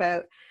stories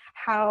about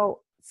how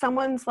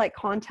someone's like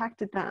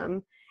contacted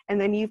them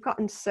and then you've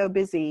gotten so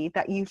busy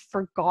that you've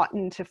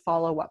forgotten to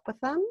follow up with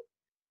them.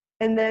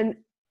 And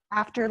then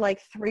after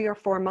like 3 or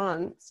 4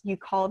 months, you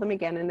call them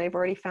again and they've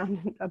already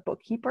found a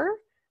bookkeeper.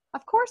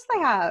 Of course they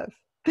have.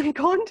 They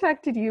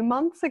contacted you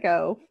months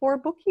ago for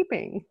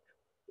bookkeeping.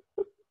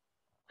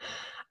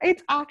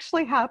 It's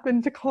actually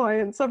happened to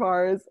clients of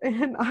ours.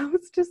 And I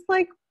was just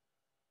like,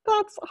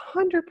 that's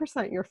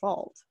 100% your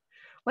fault.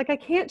 Like, I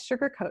can't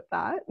sugarcoat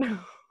that.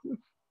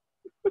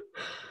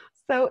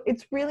 So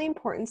it's really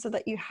important so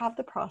that you have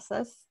the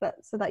process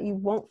so that you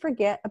won't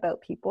forget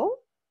about people.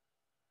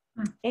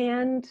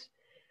 And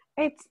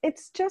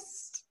it's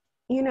just,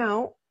 you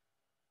know,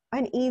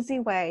 an easy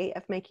way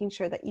of making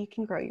sure that you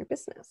can grow your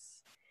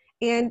business.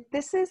 And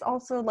this is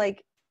also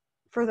like,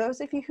 for those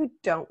of you who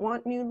don't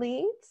want new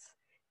leads,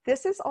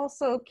 this is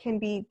also can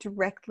be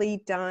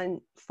directly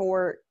done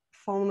for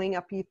following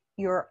up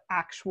your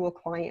actual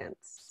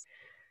clients.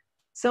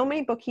 So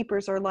many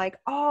bookkeepers are like,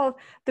 oh,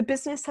 the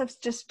business has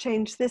just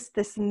changed this,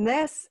 this, and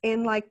this,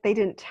 and like they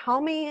didn't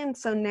tell me, and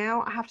so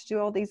now I have to do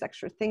all these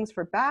extra things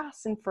for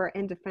BAS and for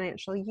end of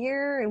financial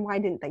year, and why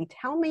didn't they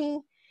tell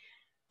me?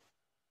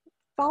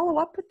 Follow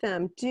up with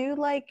them. Do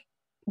like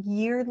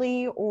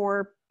yearly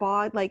or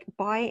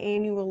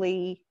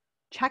biannually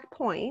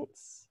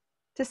checkpoints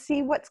to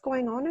see what's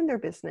going on in their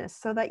business,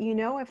 so that you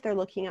know if they're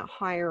looking at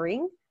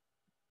hiring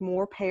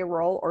more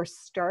payroll or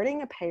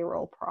starting a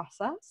payroll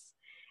process,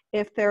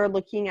 if they're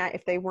looking at,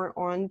 if they weren't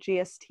on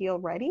GST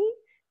already,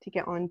 to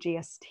get on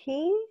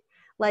GST,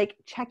 like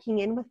checking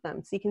in with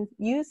them. So you can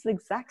use the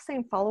exact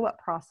same follow-up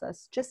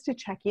process just to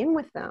check in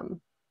with them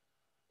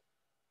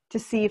to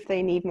see if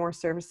they need more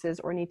services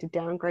or need to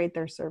downgrade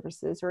their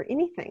services or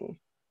anything.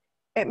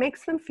 It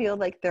makes them feel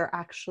like they're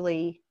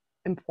actually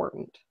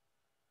important.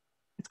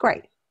 It's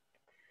great.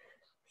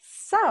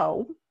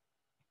 So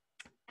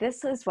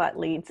this is what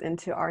leads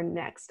into our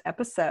next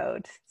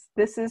episode.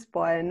 This is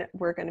when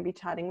we're going to be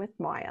chatting with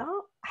Maia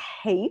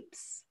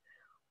heaps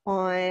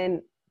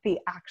on the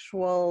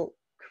actual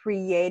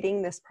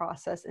creating this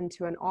process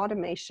into an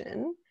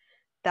automation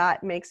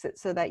that makes it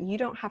so that you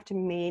don't have to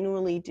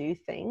manually do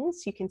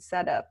things. You can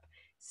set up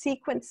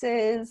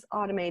sequences,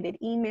 automated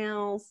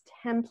emails,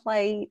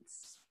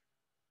 templates,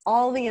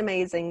 all the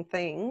amazing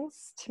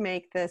things to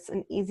make this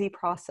an easy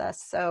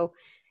process. So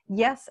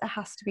yes, it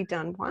has to be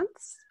done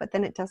once, but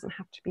then it doesn't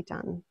have to be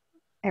done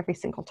every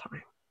single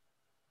time.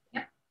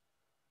 Yep.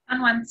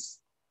 Done once.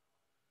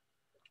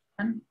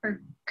 Done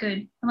for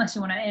good, unless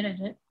you want to edit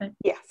it. But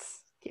yes.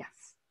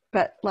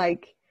 But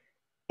like,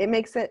 it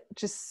makes it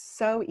just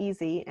so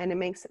easy, and it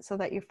makes it so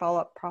that your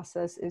follow-up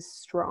process is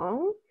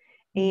strong,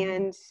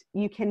 and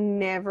you can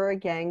never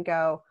again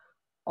go,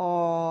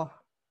 oh,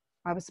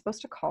 I was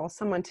supposed to call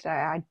someone today.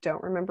 I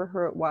don't remember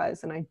who it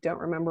was, and I don't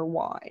remember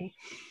why.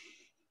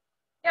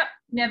 Yep,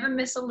 never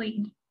miss a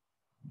lead.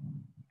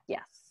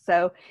 Yes.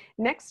 So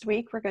next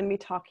week, we're going to be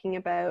talking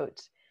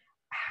about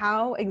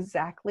how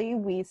exactly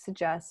we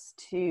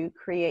suggest to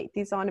create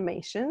these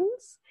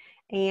automations.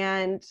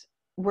 And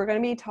we're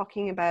going to be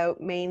talking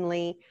about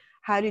mainly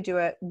how to do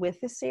it with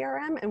a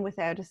CRM and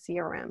without a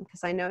CRM,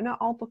 because I know not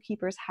all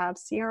bookkeepers have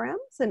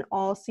CRMs and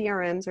all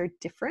CRMs are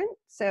different.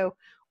 So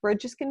we're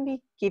just going to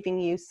be giving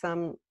you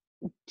some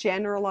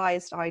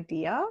generalized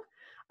idea.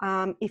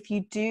 If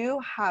you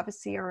do have a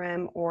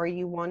CRM or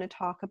you want to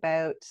talk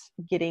about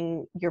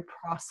getting your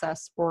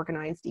process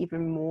organized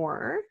even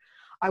more,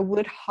 I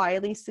would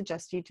highly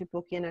suggest you to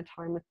book in a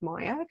time with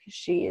Maia, because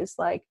she is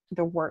like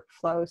the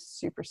workflow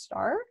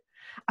superstar.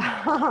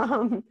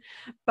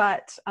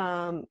 But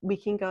we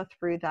can go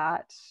through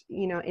that,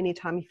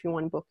 anytime if you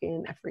want to book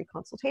in a free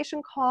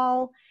consultation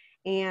call,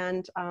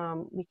 and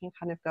we can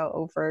kind of go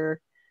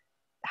over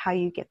how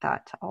you get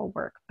that to all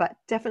work. But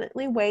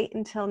definitely wait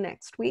until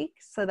next week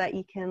so that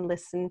you can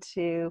listen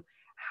to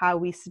how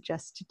we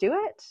suggest to do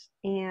it.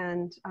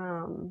 And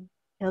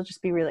it'll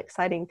just be really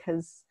exciting,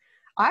 because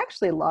I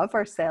actually love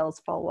our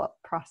sales follow-up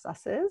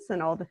processes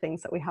and all the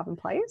things that we have in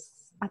place.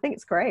 I think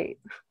it's great.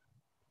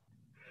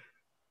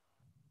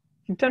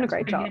 You've done a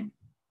great job. Good.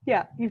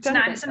 Yeah, you've done.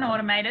 It's nice and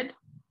automated.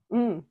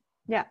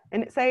 Yeah,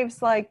 and it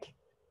saves like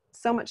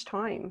so much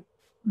time.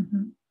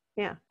 Mm-hmm.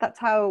 Yeah, that's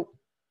how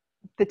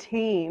the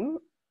team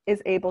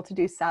is able to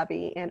do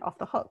Savvy and Off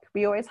the Hook.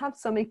 We always have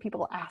so many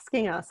people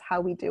asking us how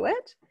we do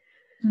it.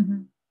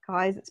 Mm-hmm.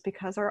 Guys, it's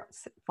because our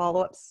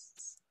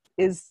follow-ups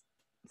is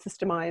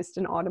systemized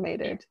and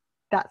automated.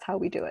 That's how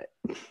we do it.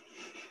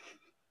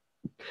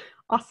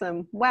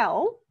 Awesome.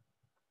 Well,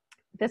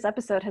 this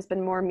episode has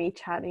been more me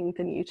chatting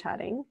than you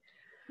chatting.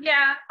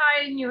 Yeah,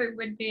 I knew it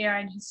would be.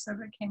 I just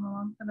sort of came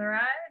along for the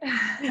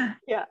ride.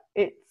 Yeah,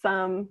 it's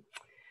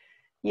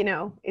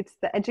it's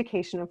the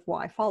education of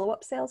why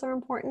follow-up sales are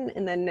important.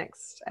 And then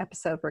next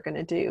episode, we're going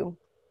to do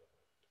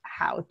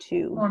how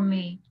to. Or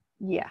me.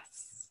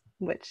 Yes,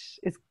 which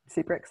is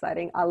super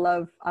exciting. I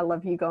love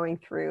you going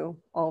through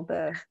all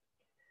the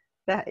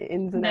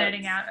ins and outs.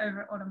 Nerding out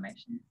over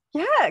automation.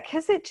 Yeah,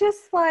 because it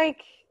just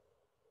like,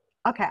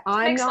 okay,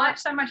 makes life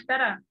so much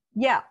better.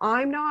 Yeah,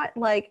 I'm not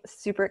like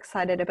super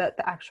excited about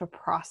the actual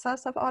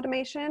process of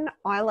automation.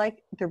 I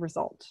like the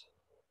result.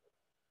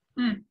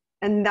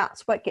 And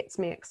that's what gets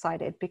me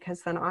excited,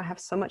 because then I have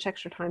so much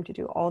extra time to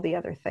do all the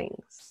other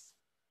things.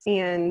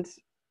 And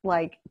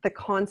like the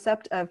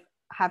concept of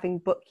having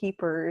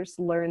bookkeepers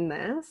learn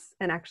this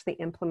and actually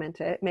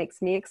implement it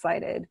makes me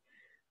excited,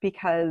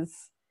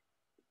 because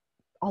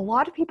a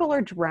lot of people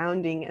are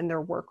drowning in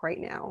their work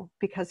right now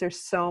because there's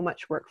so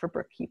much work for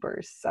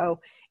bookkeepers. So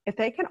if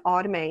they can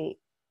automate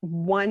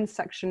one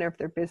section of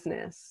their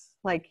business,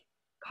 like,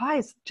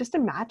 guys, just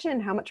imagine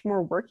how much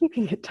more work you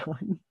can get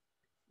done.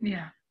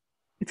 Yeah.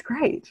 It's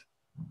great.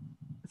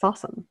 It's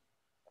awesome.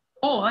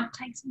 Or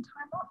take some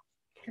time off,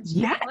 because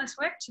you have less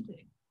work to do.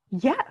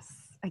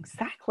 Yes,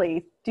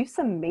 exactly. Do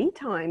some me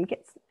time,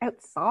 get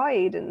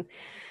outside, and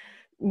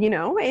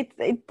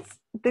it's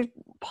the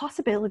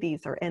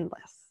possibilities are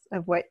endless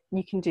of what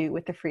you can do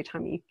with the free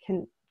time you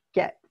can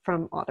get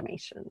from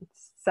automations.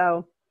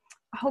 So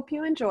I hope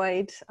you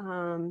enjoyed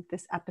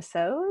this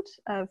episode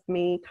of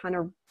me kind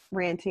of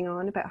ranting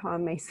on about how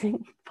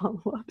amazing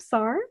follow-ups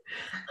are.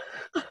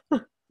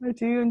 I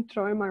do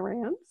enjoy my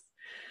rants.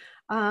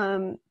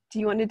 Do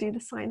you want to do the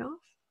sign off?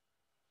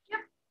 Yep.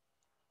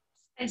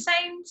 Stay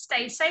sane,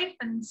 stay safe,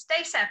 and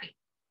stay savvy.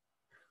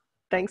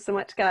 Thanks so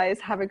much,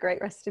 guys. Have a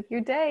great rest of your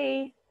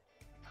day.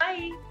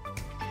 Bye.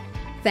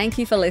 Thank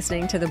you for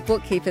listening to The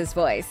Bookkeeper's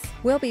Voice.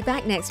 We'll be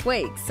back next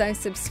week, so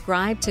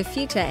subscribe to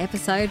future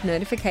episode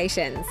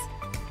notifications.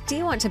 Do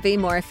you want to be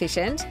more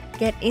efficient?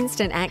 Get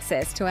instant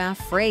access to our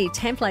free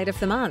template of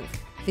the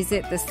month.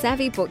 Visit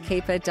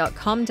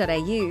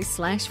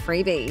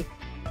thesavvybookkeeper.com.au/freebie.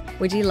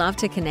 Would you love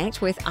to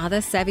connect with other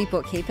savvy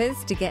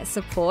bookkeepers to get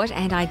support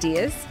and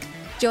ideas?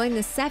 Join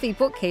the Savvy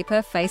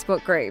Bookkeeper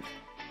Facebook group.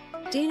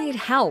 Do you need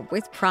help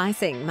with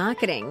pricing,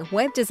 marketing,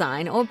 web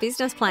design, or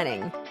business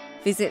planning?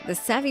 Visit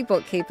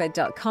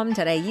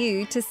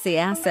thesavvybookkeeper.com.au to see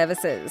our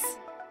services.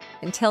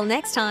 Until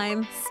next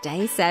time,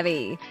 stay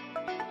savvy.